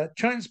the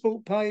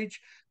transport page,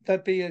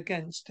 they'd be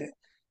against it.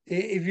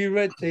 If you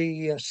read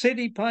the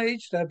city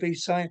page, they'd be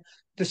saying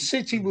the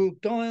city will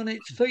die on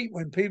its feet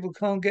when people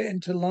can't get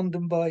into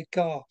London by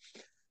car.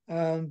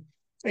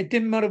 It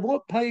didn't matter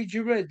what page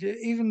you read,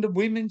 even the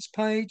women's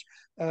page.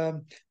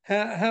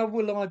 How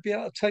will I be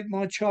able to take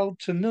my child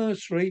to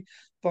nursery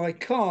by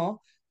car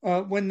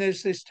when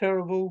there's this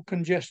terrible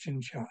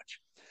congestion charge?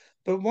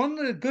 But one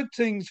of the good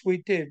things we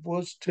did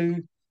was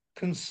to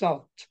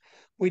consult.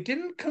 We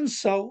didn't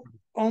consult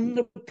on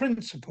the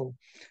principle.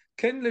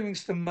 Ken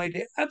Livingstone made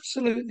it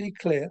absolutely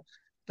clear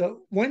that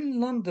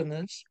when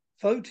Londoners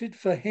voted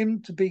for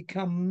him to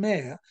become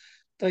mayor,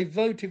 they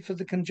voted for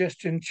the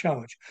congestion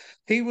charge.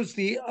 He was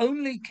the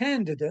only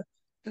candidate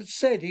that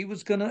said he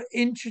was going to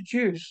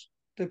introduce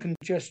the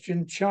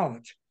congestion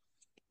charge.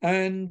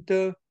 And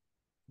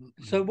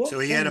so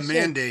he had a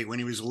mandate when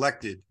he was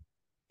elected.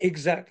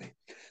 Exactly.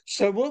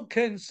 So what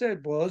Ken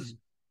said was,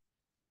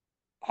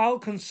 I'll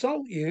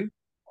consult you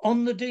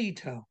on the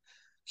detail.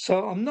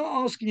 So I'm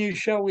not asking you,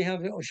 shall we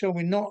have it or shall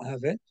we not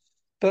have it?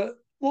 But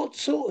what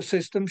sort of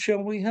system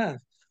shall we have?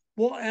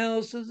 What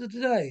hours of the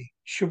day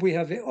should we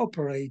have it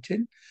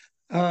operating?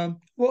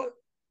 What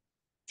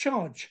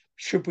charge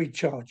should we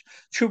charge?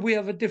 Should we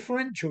have a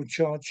differential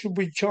charge? Should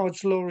we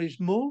charge lorries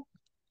more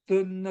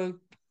than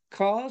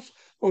cars?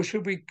 Or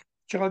should we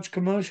charge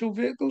commercial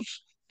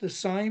vehicles the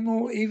same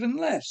or even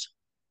less?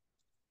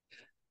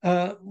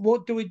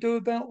 What do we do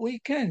about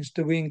weekends?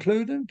 Do we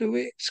include them? Do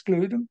we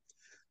exclude them?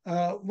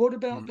 What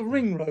about the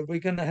ring road? We're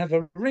going to have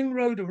a ring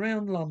road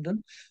around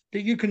London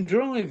that you can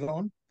drive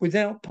on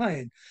without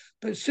paying.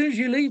 But as soon as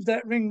you leave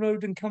that ring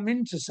road and come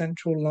into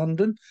central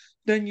London,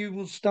 then you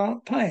will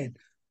start paying.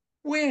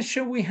 Where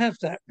shall we have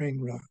that ring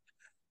road?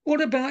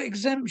 What about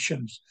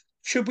exemptions?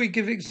 Should we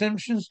give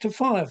exemptions to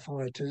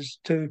firefighters,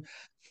 to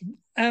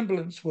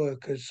ambulance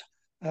workers,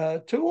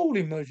 to all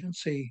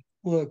emergency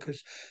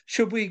workers?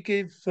 Should we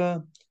give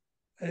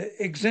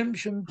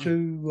exemption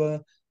to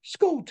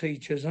school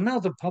teachers and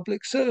other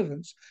public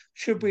servants?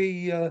 Should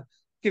we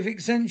give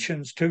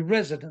exemptions to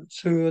residents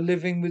who are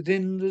living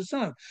within the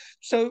zone?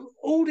 So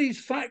all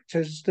these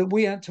factors that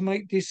we had to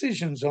make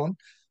decisions on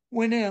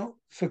went out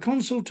for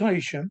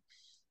consultation.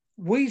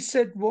 We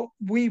said what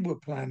we were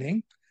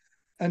planning,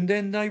 and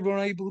then they were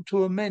able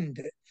to amend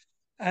it.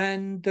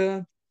 And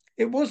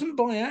it wasn't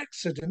by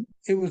accident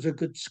it was a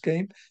good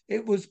scheme.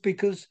 It was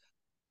because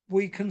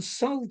we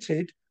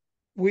consulted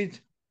with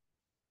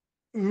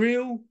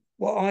real,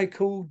 what I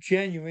call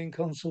genuine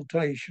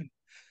consultation.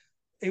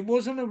 It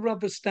wasn't a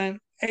rubber stamp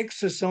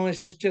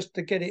exercise just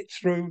to get it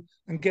through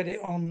and get it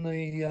on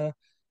the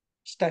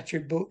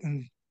statute book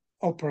and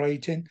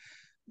operating.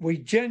 We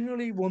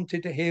generally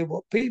wanted to hear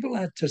what people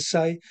had to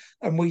say,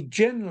 and we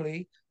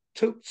generally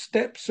took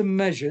steps and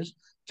measures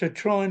to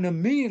try and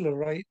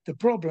ameliorate the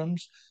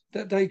problems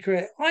that they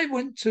create. I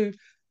went to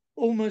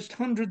almost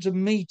hundreds of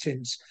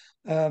meetings.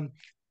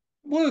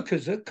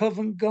 Workers at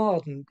Covent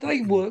Garden,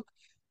 they work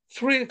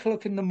 3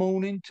 o'clock in the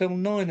morning till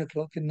 9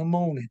 o'clock in the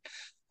morning.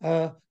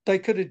 They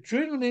could have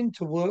driven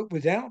into work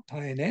without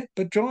paying it,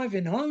 but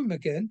driving home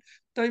again,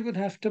 they would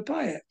have to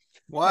pay it.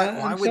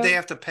 Why would they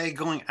have to pay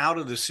going out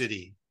of the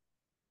city?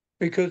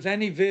 Because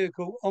any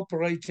vehicle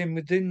operating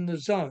within the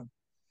zone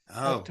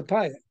had to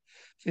pay it.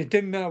 So it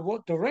didn't matter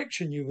what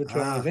direction you were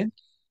driving.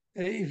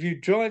 If you're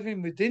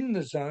driving within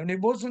the zone,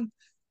 it wasn't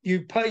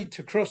you paid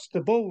to cross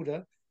the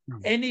border.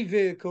 Any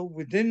vehicle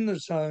within the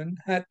zone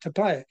had to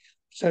pay it.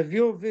 So if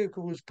your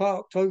vehicle was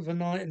parked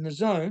overnight in the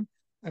zone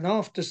and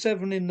after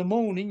 7 in the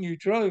morning you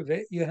drove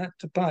it, you had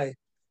to pay.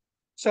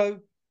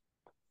 So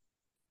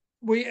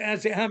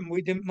as it happened,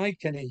 we didn't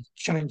make any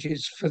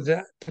changes for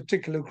that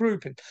particular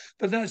grouping.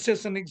 But that's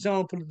just an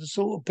example of the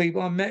sort of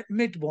people I met,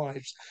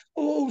 midwives,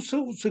 all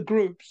sorts of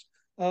groups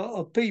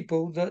of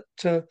people that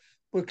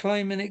were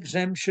claiming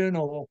exemption,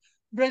 or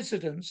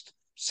residents.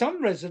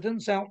 Some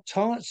residents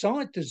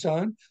outside the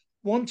zone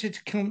wanted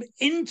to come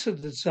into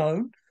the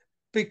zone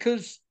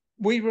because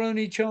we were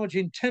only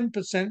charging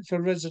 10%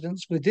 for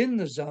residents within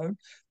the zone,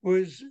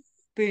 whereas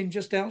being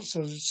just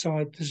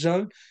outside the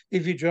zone,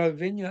 if you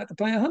drove in, you had to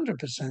pay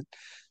 100%.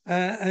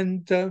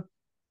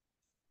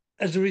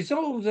 As a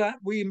result of that,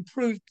 we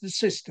improved the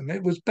system.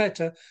 It was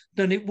better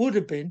than it would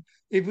have been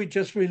if we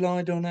just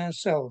relied on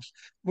ourselves.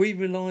 We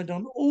relied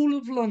on all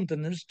of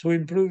Londoners to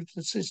improve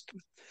the system.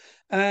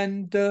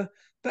 But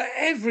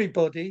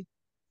everybody,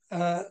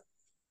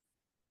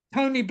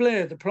 Tony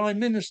Blair, the Prime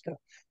Minister,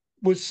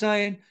 was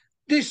saying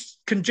this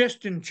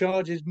congestion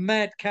charge is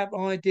madcap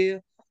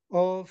idea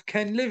of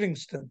Ken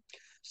Livingstone,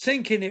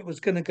 thinking it was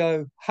going to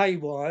go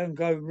haywire and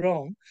go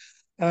wrong.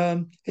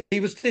 He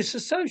was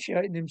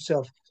disassociating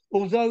himself,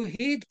 although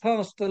he'd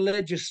passed the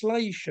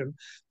legislation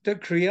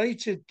that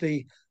created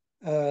the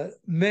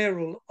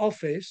mayoral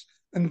office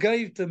and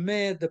gave the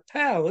mayor the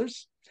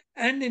powers,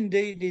 and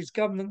indeed his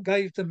government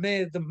gave the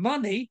mayor the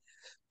money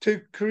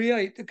to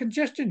create the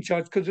congestion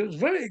charge, because it was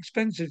very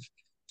expensive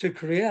to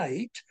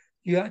create.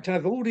 You had to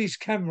have all these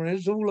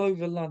cameras all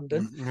over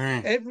London.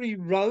 Every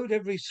road,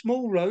 every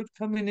small road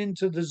coming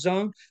into the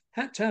zone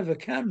had to have a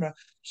camera.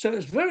 So it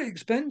was very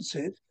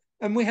expensive,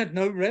 and we had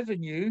no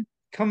revenue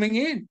coming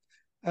in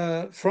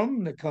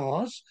from the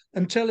cars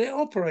until it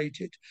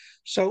operated.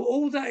 So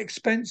all that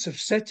expense of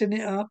setting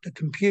it up, the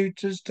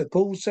computers, the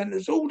call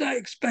centres, all that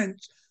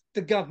expense,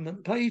 the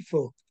government paid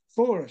for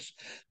us.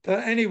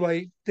 But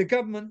anyway, the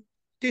government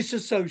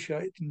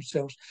disassociated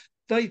themselves.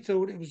 They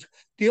thought it was,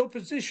 the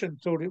opposition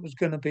thought it was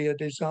going to be a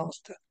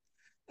disaster.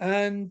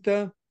 And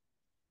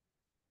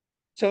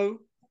so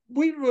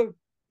we were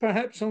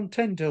perhaps on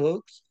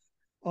tenterhooks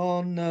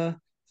on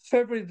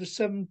February the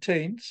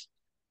 17th,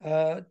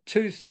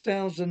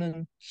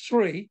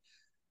 2003.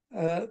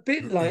 A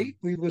bit late.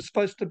 We were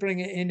supposed to bring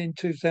it in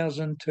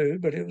 2002,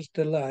 but it was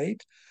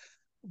delayed.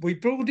 We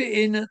brought it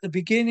in at the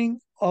beginning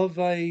of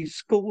a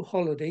school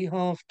holiday,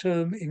 half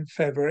term in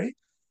February.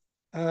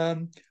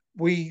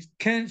 We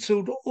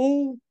cancelled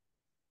all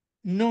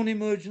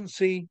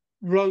non-emergency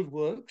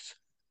roadworks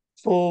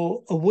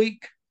for a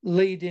week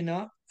leading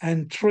up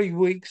and 3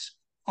 weeks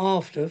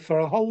after. For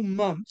a whole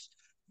month,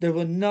 there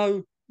were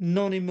no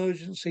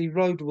non-emergency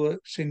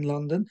roadworks in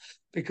London,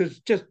 because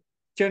just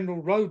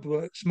general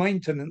roadworks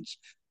maintenance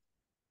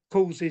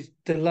causes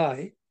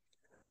delay.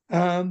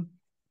 Because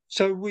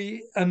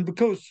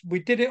we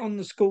did it on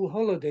the school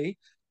holiday,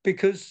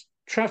 because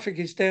traffic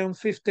is down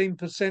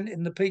 15%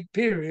 in the peak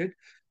period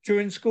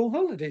during school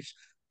holidays,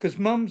 because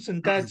mums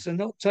and dads are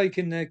not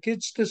taking their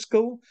kids to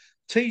school,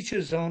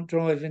 teachers aren't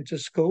driving to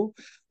school.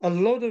 A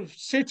lot of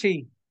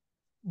city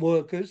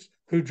workers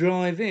who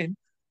drive in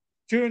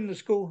during the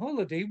school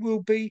holiday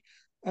will be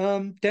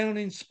down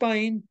in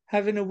Spain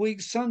having a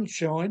week's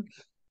sunshine,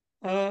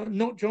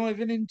 not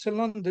driving into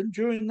London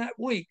during that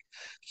week.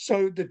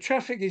 So the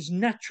traffic is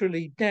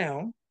naturally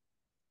down.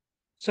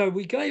 So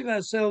we gave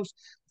ourselves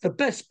the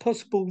best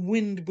possible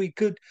wind we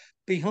could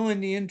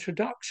behind the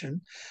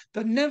introduction.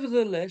 But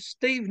nevertheless,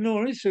 Steve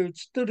Norris, who had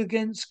stood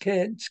against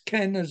Ken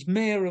as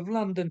Mayor of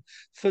London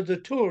for the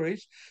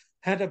Tories,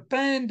 had a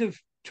band of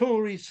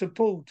Tory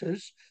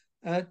supporters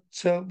at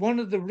one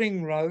of the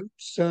ring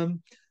roads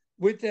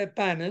with their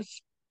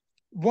banners,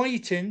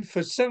 waiting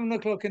for 7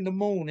 o'clock in the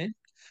morning.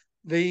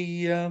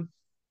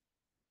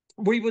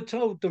 We were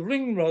told the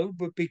ring road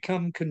would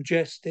become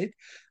congested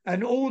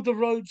and all the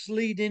roads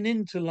leading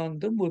into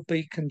London would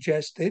be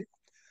congested.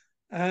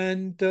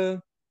 And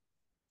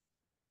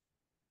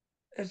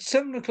at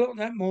 7 o'clock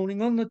that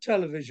morning on the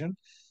television,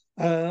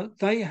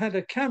 they had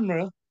a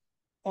camera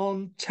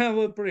on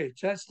Tower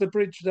Bridge. That's the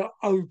bridge that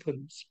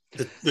opens.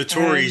 The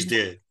Tories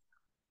did.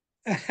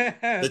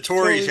 The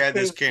Tories had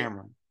this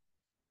camera.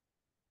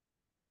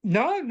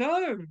 No.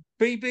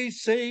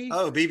 BBC,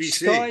 Oh,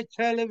 BBC. Sky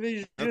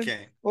Television,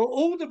 Okay.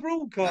 all the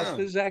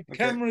broadcasters had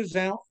cameras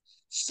out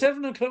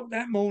 7 o'clock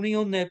that morning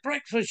on their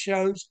breakfast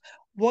shows,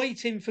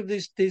 waiting for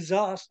this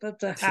disaster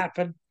to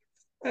happen.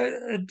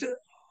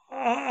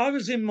 I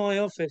was in my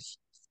office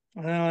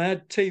and I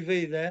had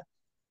TV there,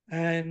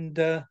 and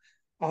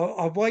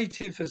I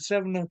waited for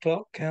 7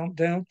 o'clock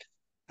countdown,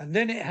 and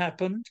then it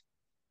happened.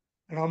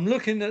 And I'm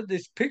looking at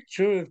this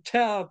picture of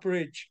Tower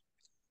Bridge,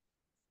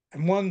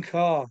 and one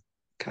car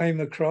came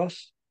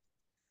across,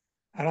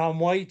 and I'm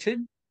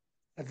waiting,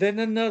 and then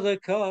another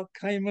car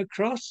came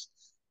across,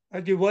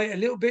 and you wait a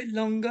little bit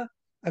longer,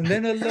 and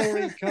then a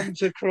lorry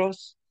comes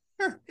across.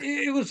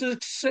 It was a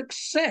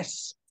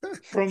success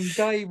from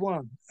day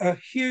one, a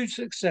huge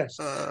success.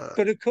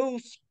 But of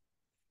course,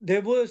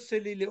 there were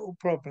silly little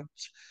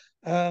problems.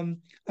 A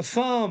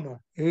farmer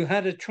who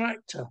had a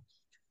tractor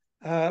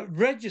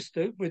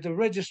registered with a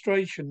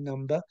registration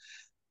number,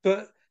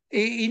 but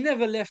he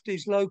never left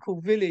his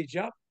local village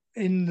up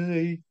in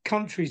the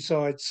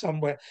countryside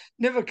somewhere,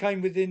 never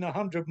came within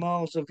 100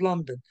 miles of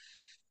London.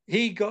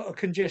 He got a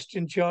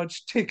congestion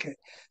charge ticket.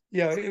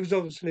 Yeah, it was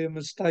obviously a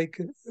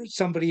mistake.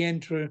 Somebody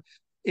entered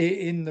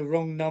in the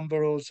wrong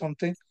number or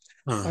something.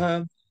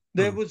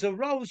 There was a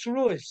Rolls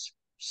Royce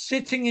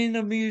sitting in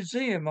a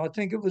museum. I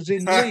think it was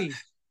in Leeds.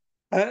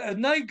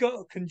 And they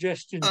got a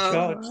congestion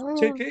charge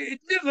ticket. It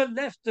never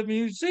left the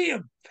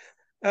museum.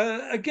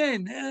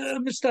 Again, a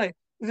mistake.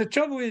 The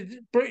trouble with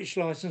British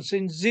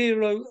licensing,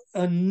 0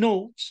 and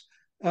noughts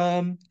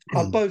are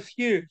both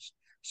used.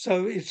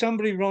 So if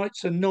somebody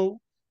writes a nought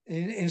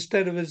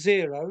instead of a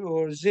 0,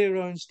 or a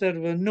 0 instead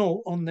of a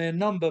nought on their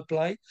number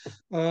plate,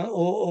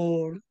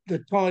 or the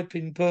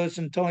typing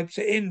person types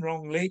it in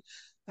wrongly,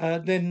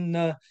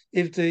 then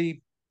if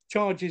the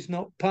charge is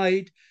not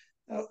paid,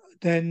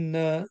 then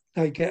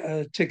they get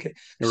a ticket.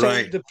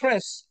 Right. So the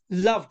press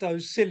loved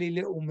those silly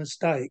little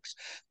mistakes.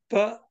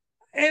 But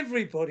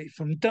everybody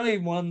from day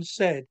one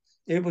said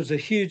it was a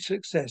huge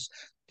success.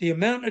 The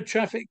amount of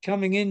traffic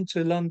coming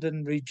into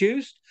London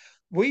reduced.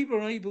 We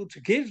were able to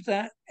give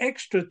that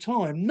extra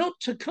time, not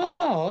to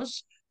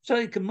cars, so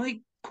they can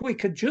make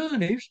quicker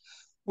journeys.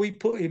 We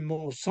put in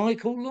more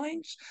cycle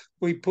lanes.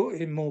 We put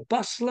in more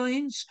bus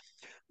lanes.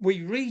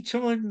 We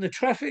retimed the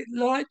traffic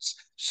lights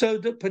so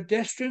that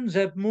pedestrians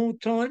have more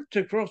time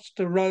to cross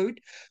the road.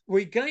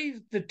 We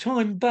gave the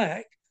time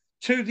back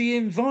to the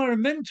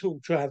environmental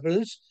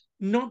travellers,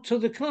 not to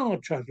the car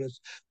travellers.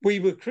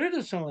 We were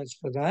criticised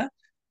for that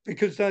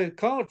because the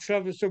car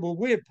travellers said, well,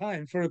 we're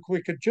paying for a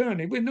quicker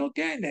journey. We're not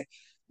getting it.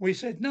 We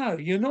said, no,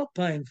 you're not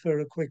paying for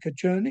a quicker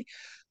journey.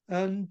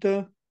 And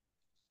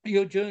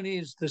your journey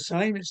is the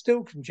same. It's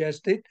still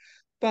congested,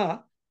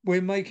 but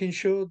we're making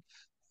sure.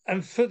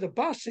 And for the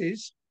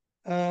buses,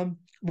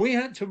 we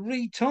had to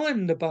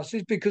retime the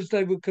buses because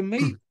they were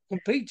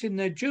competing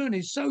their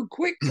journeys so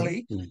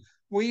quickly.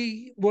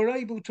 We were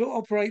able to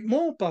operate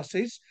more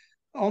buses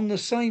on the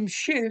same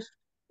shift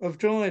of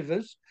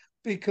drivers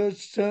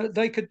because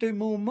they could do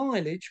more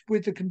mileage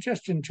with the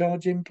congestion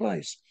charge in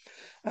place.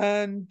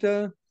 And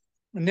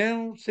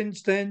now,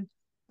 since then,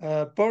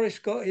 Boris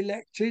got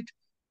elected.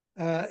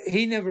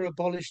 He never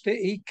abolished it.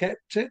 He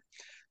kept it.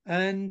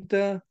 And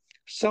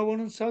so on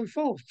and so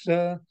forth.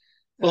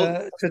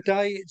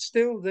 Today, it's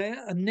still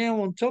there. And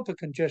now, on top of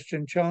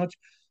congestion charge,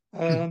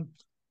 the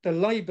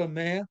Labour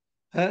mayor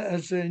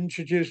has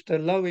introduced a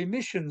low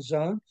emission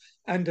zone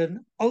and an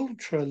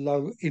ultra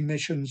low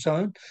emission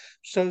zone,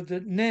 so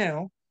that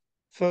now,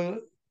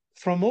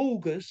 from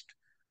August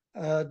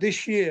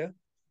this year,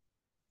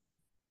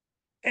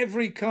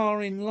 every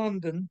car in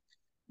London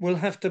will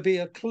have to be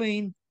a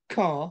clean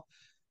car.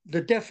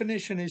 The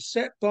definition is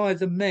set by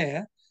the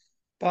mayor,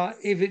 but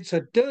if it's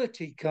a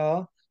dirty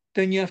car,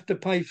 then you have to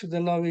pay for the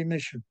low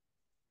emission.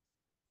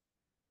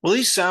 Well,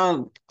 these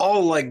sound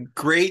all like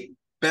great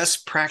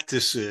best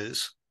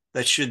practices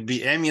that should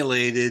be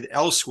emulated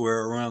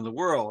elsewhere around the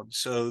world.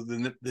 So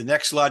the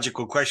next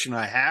logical question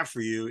I have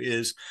for you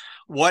is,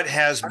 what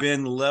has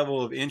been the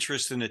level of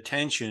interest and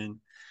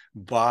attention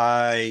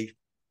by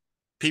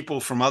people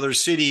from other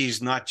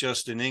cities, not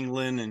just in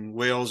England and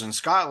Wales and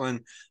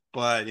Scotland,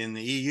 but in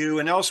the EU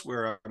and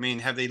elsewhere? I mean,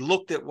 have they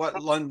looked at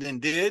what London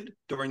did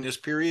during this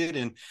period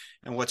and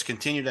what's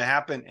continued to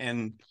happen?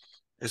 And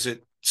is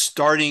it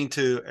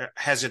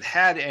has it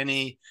had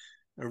any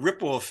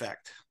ripple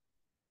effect?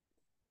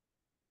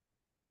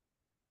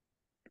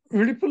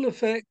 Ripple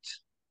effect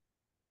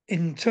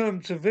in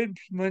terms of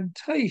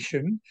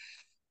implementation,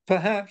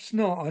 perhaps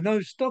not. I know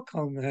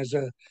Stockholm has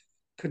a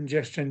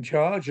congestion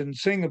charge and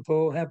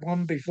Singapore had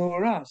one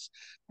before us,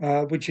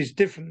 which is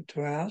different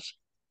to ours.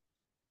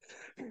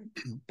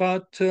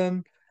 But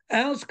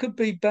ours could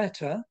be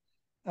better.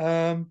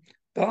 And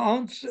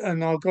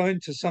I'll go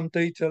into some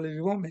detail if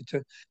you want me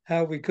to,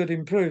 how we could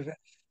improve it.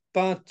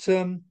 But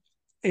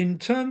in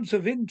terms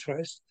of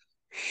interest,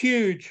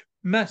 huge,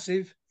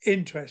 massive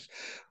interest.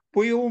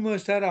 we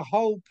almost had a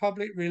whole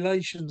public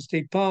relations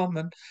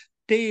department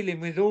dealing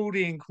with all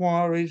the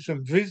inquiries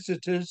and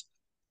visitors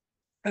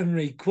and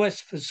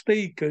requests for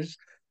speakers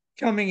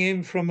coming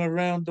in from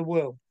around the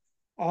world.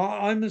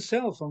 I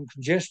myself, on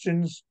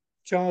congestion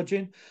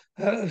charging,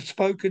 have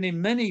spoken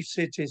in many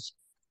cities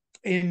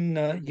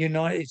in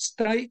United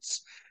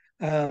States,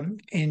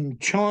 in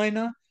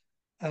China,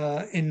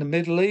 in the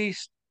Middle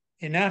East,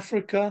 in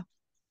Africa,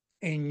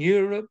 in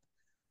Europe.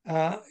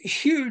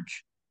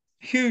 Huge,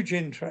 huge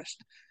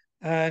interest.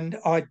 And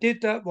I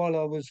did that while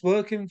I was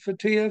working for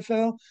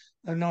TfL,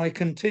 and I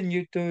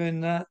continued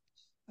doing that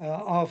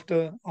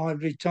after I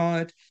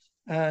retired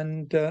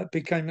and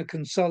became a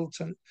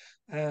consultant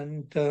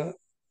and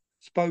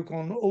spoke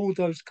on all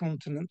those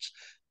continents.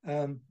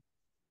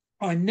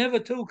 I never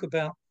talk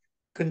about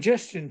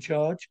congestion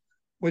charge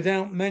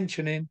without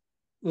mentioning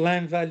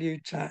land value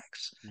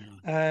tax.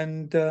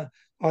 And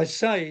I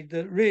say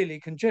that really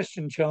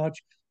congestion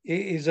charge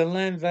is a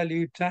land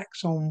value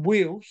tax on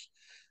wheels.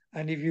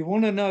 And if you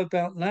want to know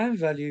about land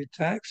value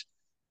tax,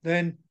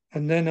 then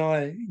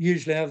I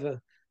usually have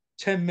a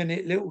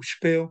 10-minute little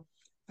spiel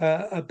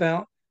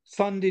about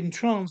funding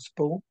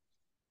transport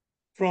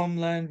from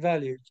land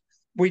values.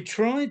 We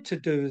tried to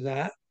do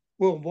that.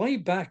 Well, way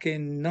back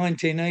in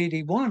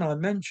 1981, I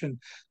mentioned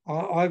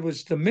I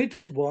was the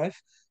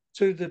midwife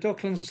to the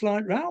Docklands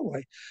Light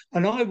Railway,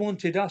 and I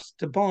wanted us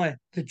to buy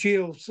the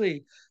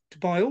GLC to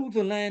buy all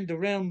the land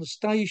around the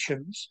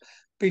stations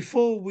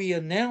before we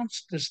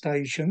announced the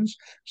stations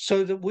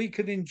so that we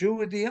could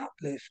enjoy the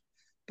uplift.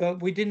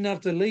 But we didn't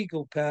have the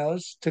legal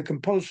powers to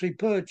compulsory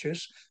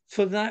purchase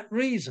for that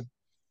reason.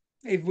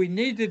 If we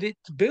needed it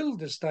to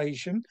build a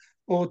station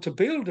or to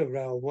build a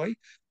railway,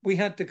 we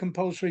had the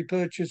compulsory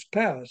purchase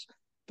powers,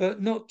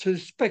 but not to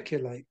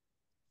speculate.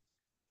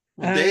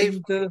 Well, Dave,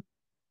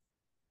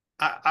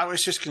 I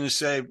was just going to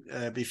say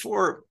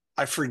before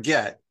I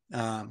forget,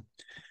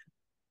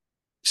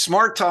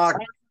 Smart Talk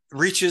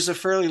reaches a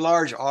fairly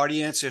large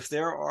audience. If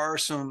there are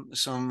some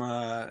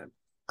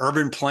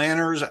urban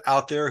planners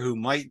out there who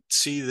might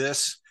see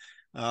this,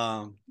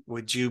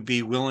 would you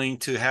be willing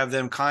to have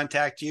them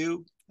contact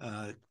you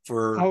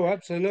for? Oh,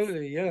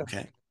 absolutely, yeah.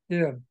 Okay.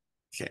 Yeah.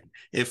 Okay.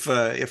 If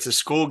the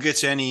school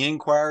gets any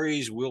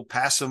inquiries, we'll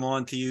pass them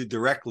on to you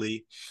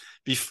directly.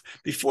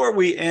 Before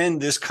we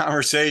end this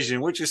conversation,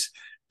 which has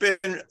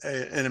been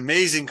an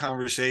amazing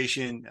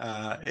conversation,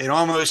 it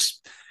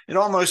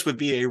almost would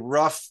be a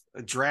rough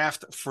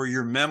draft for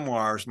your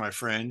memoirs, my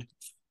friend.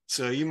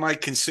 So you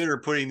might consider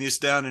putting this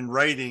down in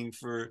writing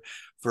for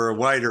a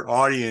wider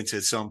audience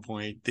at some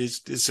point.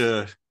 It's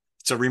a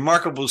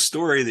remarkable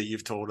story that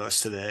you've told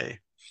us today.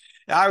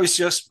 I was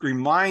just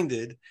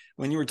reminded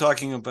when you were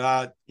talking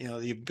about,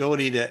 the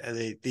ability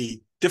to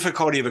the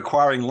difficulty of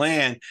acquiring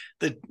land,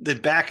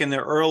 that back in the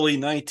early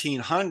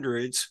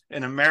 1900s,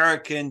 an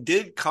American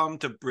did come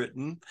to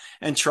Britain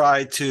and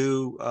try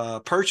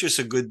to purchase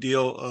a good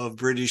deal of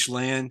British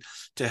land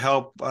to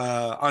help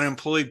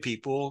unemployed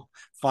people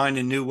find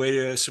a new way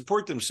to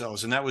support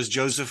themselves. And that was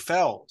Joseph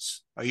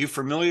Fels. Are you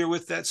familiar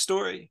with that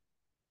story?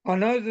 I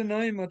know the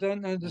name. I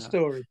don't know the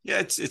story.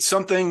 Yeah, it's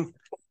something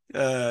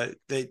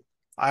that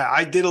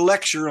I did a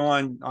lecture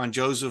on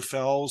Joseph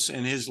Fels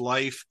and his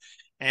life,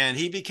 and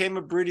he became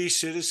a British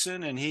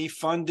citizen, and he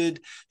funded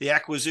the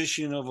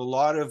acquisition of a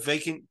lot of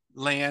vacant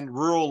land,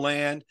 rural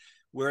land,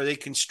 where they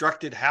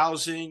constructed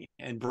housing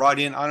and brought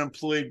in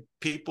unemployed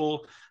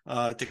people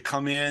to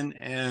come in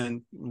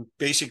and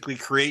basically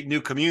create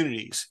new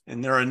communities.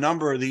 And there are a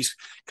number of these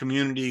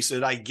communities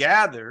that I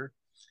gather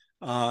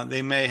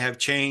they may have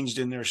changed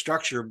in their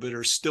structure, but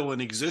are still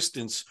in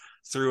existence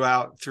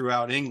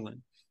throughout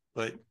England.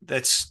 But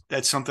that's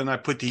something I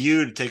put to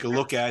you to take a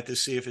look at to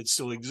see if it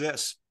still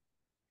exists.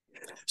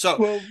 So,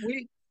 well,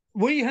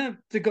 we have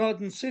the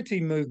Garden City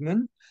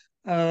movement,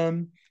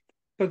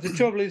 but the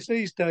trouble is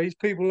these days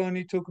people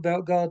only talk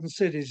about garden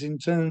cities in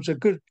terms of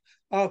good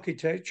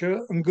architecture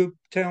and good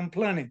town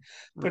planning.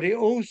 But it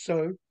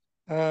also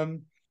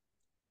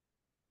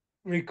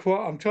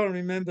require. I'm trying to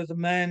remember the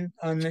man,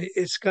 and it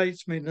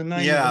escapes me the name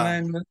of the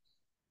man that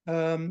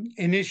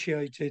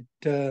initiated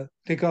the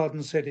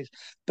garden cities.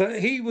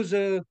 But he was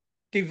a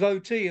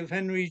devotee of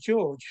Henry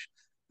George,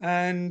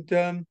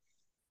 and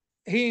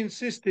he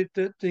insisted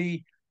that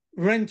the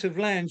rent of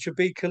land should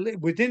be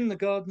within the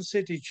garden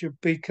city should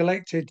be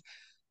collected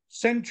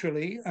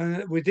centrally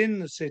within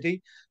the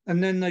city,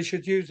 and then they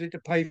should use it to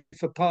pay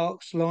for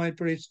parks,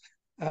 libraries,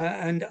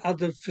 and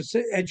other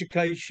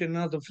education,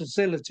 other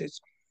facilities.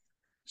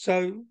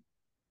 So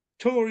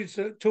Tories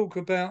that talk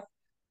about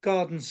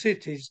garden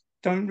cities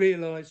don't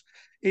realise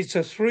it's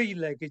a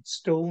three-legged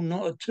stool,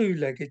 not a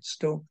two-legged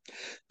stool.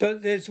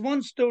 But there's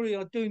one story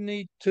I do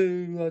need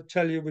to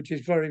tell you, which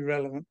is very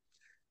relevant.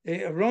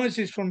 It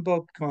arises from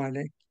Bob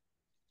Kiley.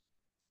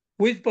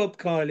 With Bob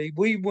Kiley,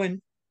 we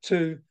went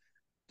to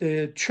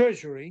the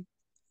Treasury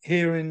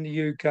here in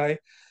the UK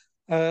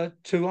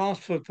to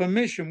ask for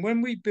permission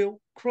when we built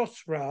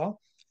Crossrail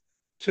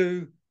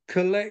to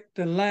collect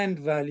the land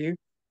value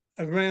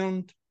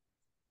around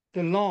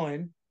the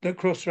line that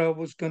Crossrail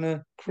was going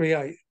to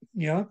create.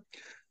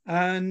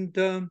 And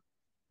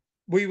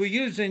we were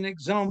using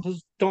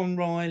examples, Don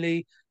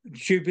Riley,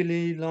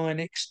 Jubilee Line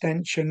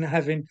extension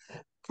having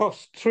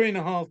cost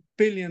 $3.5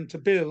 billion to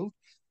build,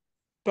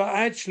 but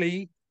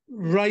actually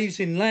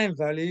raising land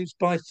values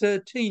by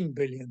 13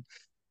 billion,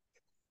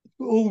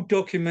 all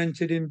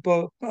documented in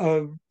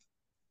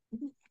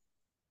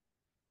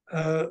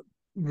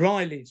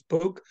Riley's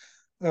book,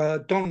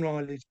 Don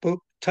Riley's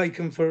book,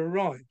 Taken for a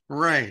Ride.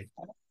 Right.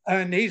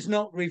 And he's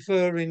not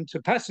referring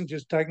to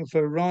passengers taken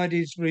for a ride,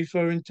 he's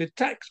referring to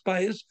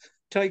taxpayers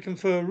taken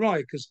for a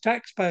ride, because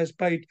taxpayers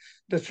paid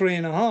the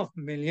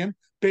 3.5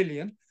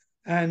 billion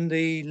and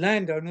the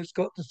landowners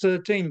got the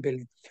 13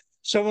 billion.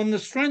 So on the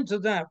strength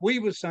of that, we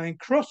were saying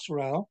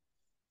Crossrail,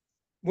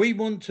 we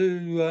want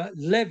to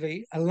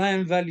levy a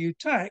land value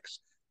tax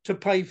to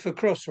pay for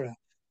Crossrail.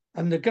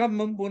 And the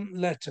government wouldn't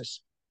let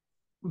us.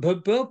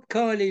 But Bob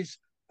Kiley's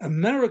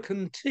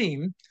American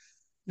team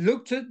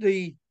looked at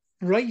the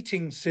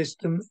rating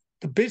system,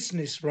 the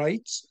business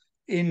rates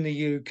in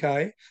the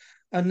UK,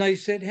 and they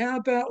said, how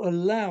about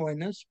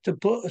allowing us to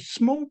put a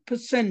small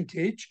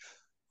percentage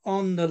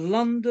on the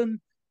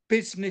London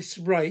business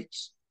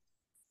rates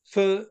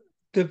for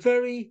the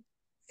very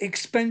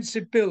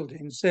expensive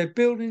buildings? They're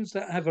buildings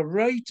that have a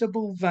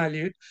rateable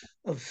value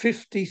of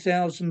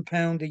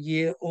 £50,000 a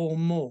year or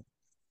more.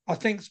 I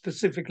think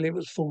specifically it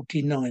was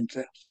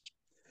 49,000.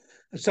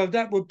 So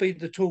that would be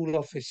the tall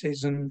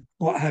offices and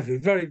what have you,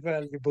 very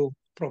valuable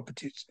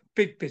properties,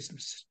 big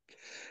businesses.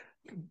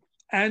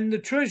 And the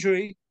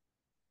Treasury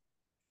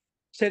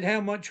said,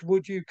 how much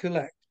would you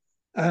collect?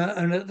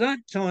 And at that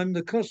time,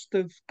 the cost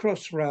of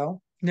Crossrail,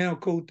 now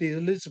called the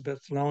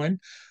Elizabeth Line,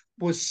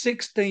 was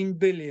 16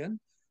 billion.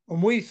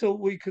 And we thought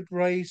we could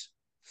raise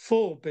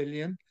 4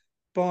 billion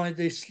by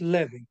this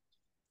levy.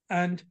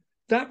 And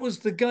that was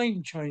the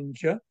game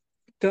changer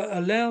that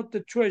allowed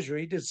the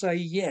Treasury to say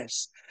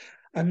yes.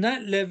 And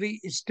that levy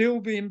is still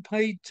being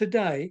paid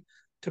today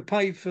to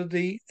pay for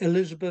the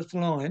Elizabeth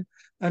Line.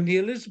 And the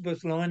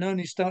Elizabeth Line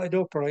only started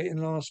operating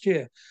last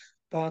year.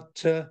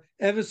 But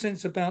ever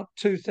since about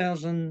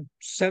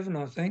 2007,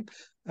 I think,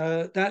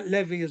 that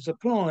levy is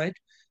applied.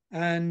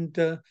 And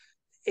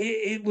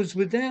it was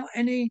without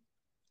any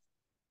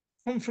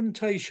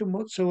confrontation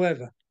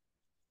whatsoever.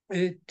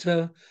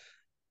 The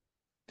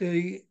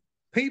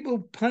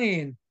people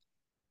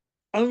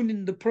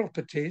owning the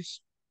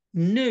properties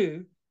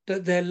knew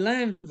that their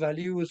land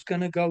value was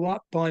going to go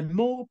up by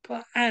more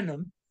per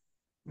annum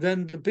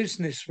than the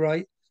business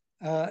rate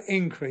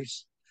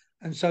increase.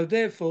 And so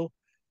therefore,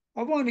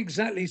 I won't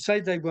exactly say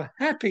they were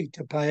happy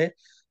to pay it,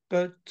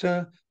 but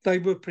they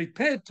were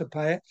prepared to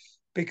pay it,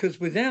 because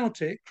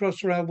without it,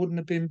 Crossrail wouldn't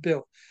have been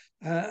built.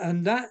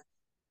 And that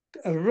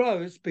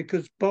arose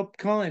because Bob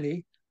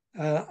Kiley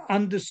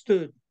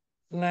understood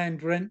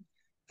land rent,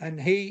 and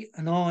he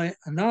and I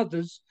and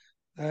others,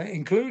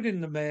 including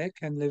the Mayor,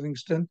 Ken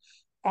Livingstone,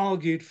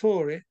 argued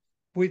for it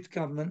with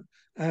government,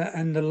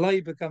 and the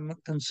Labour government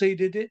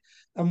conceded it.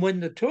 And when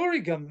the Tory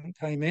government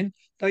came in,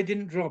 they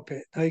didn't drop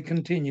it. They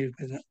continued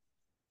with it.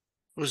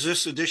 Was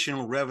this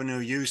additional revenue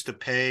used to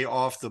pay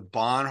off the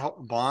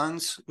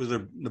bonds? Were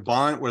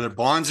the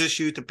bonds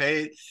issued to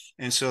pay it?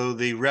 And so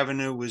the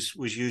revenue was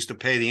used to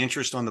pay the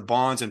interest on the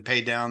bonds and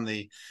pay down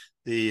the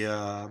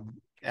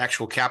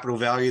actual capital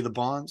value of the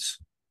bonds?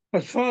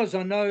 As far as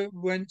I know, it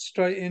went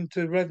straight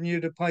into revenue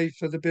to pay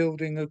for the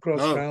building of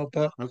Crossrail,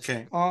 but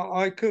okay.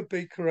 I could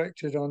be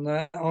corrected on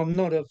that. I'm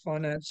not a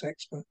finance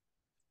expert.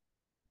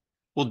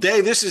 Well,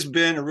 Dave, this has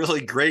been a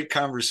really great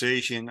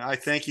conversation. I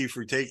thank you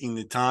for taking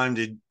the time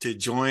to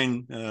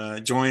join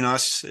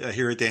us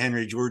here at the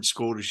Henry George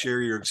School to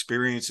share your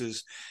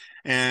experiences.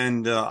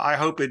 And I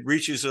hope it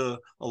reaches a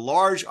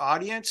large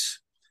audience.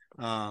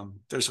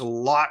 There's a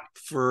lot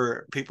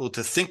for people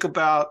to think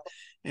about.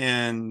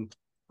 And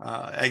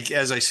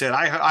as I said,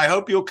 I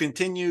hope you'll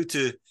continue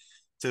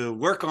to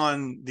work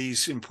on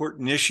these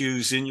important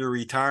issues in your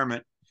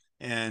retirement.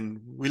 And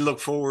we look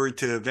forward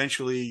to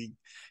eventually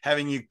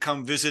having you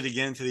come visit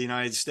again to the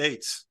United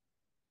States.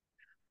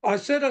 I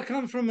said I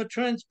come from a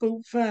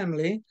transport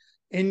family.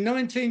 In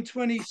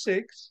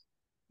 1926,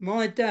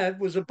 my dad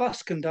was a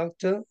bus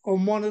conductor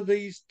on one of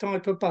these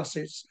type of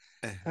buses.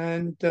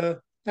 And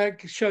that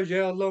shows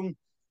you how long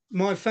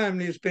my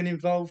family has been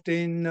involved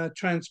in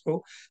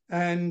transport.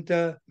 And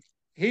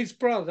his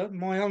brother,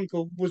 my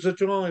uncle, was a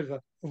driver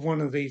of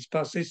one of these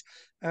buses.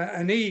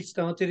 And he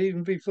started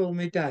even before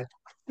my dad.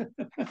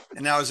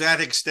 And now, is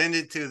that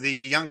extended to the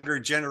younger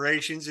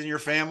generations in your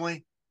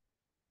family?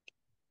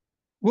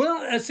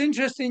 Well, it's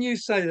interesting you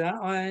say that.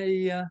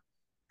 I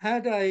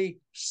had a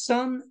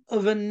son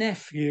of a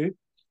nephew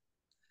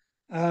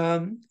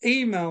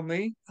email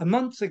me a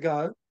month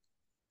ago,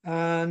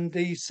 and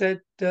he said,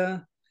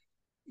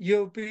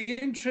 you'll be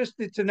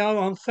interested to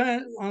know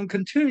I'm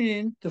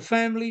continuing the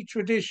family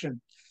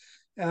tradition.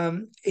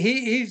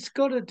 He's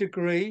got a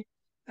degree,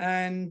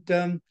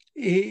 and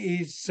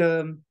he's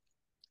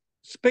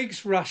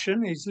speaks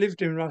Russian. He's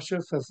lived in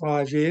Russia for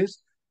 5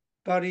 years,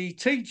 but he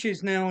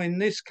teaches now in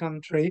this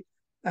country,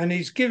 and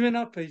he's given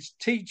up his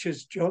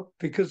teacher's job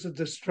because of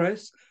the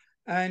stress,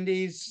 and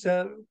he's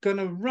going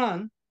to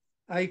run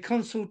a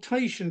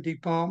consultation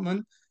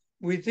department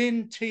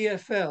within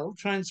TfL,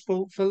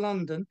 Transport for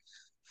London,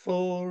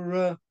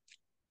 for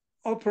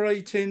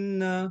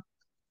operating, I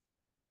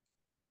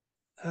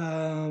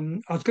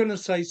was going to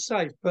say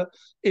safe, but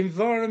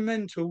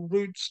environmental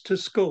routes to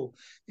school,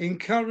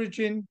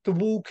 encouraging the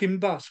walking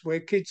bus where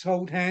kids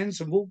hold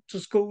hands and walk to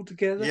school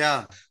together,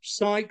 Yeah.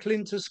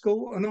 cycling to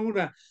school and all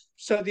that.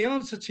 So the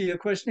answer to your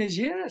question is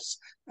yes.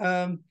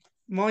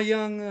 My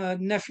young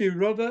nephew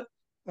Robert,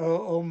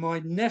 or my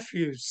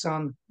nephew's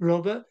son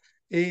Robert,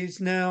 is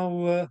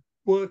now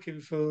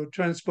working for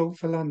Transport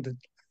for London.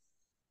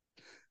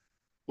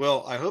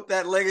 Well, I hope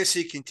that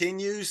legacy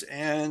continues,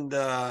 and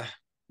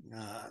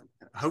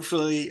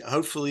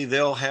hopefully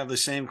they'll have the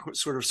same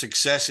sort of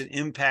success in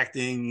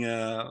impacting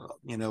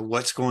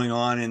what's going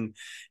on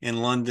in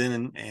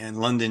London and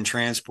London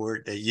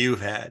transport that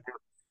you've had.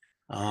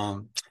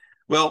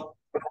 Well,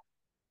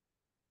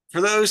 for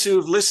those who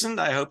have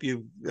listened, I hope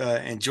you've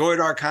enjoyed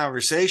our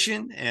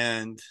conversation,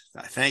 and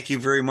I thank you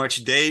very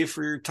much, Dave,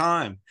 for your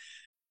time.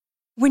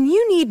 When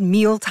you need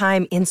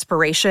mealtime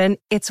inspiration,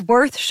 it's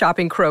worth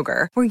shopping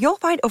Kroger, where you'll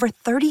find over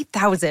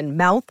 30,000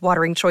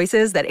 mouth-watering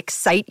choices that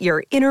excite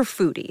your inner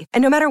foodie.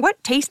 And no matter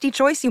what tasty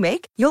choice you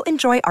make, you'll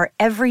enjoy our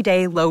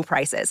everyday low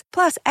prices,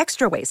 plus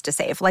extra ways to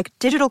save, like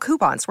digital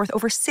coupons worth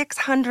over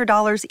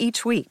 $600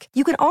 each week.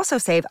 You can also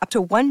save up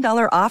to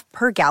 $1 off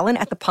per gallon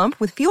at the pump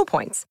with fuel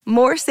points.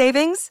 More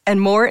savings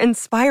and more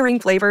inspiring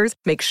flavors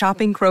make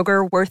shopping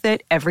Kroger worth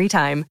it every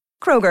time.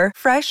 Kroger,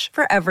 fresh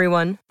for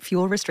everyone.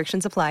 Fuel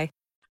restrictions apply.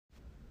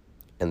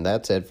 And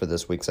that's it for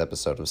this week's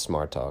episode of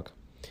Smart Talk.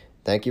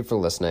 Thank you for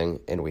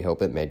listening, and we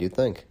hope it made you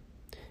think.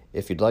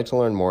 If you'd like to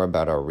learn more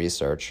about our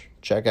research,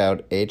 check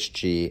out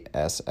hgsss.org.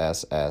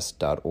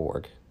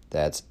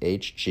 That's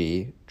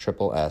hgsss.org.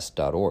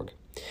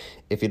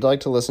 If you'd like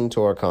to listen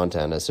to our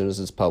content as soon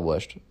as it's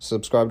published,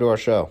 subscribe to our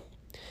show.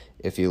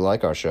 If you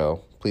like our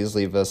show, please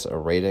leave us a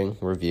rating,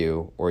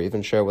 review, or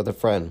even share with a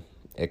friend.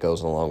 It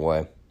goes a long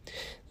way.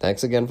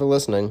 Thanks again for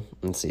listening,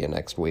 and see you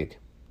next week.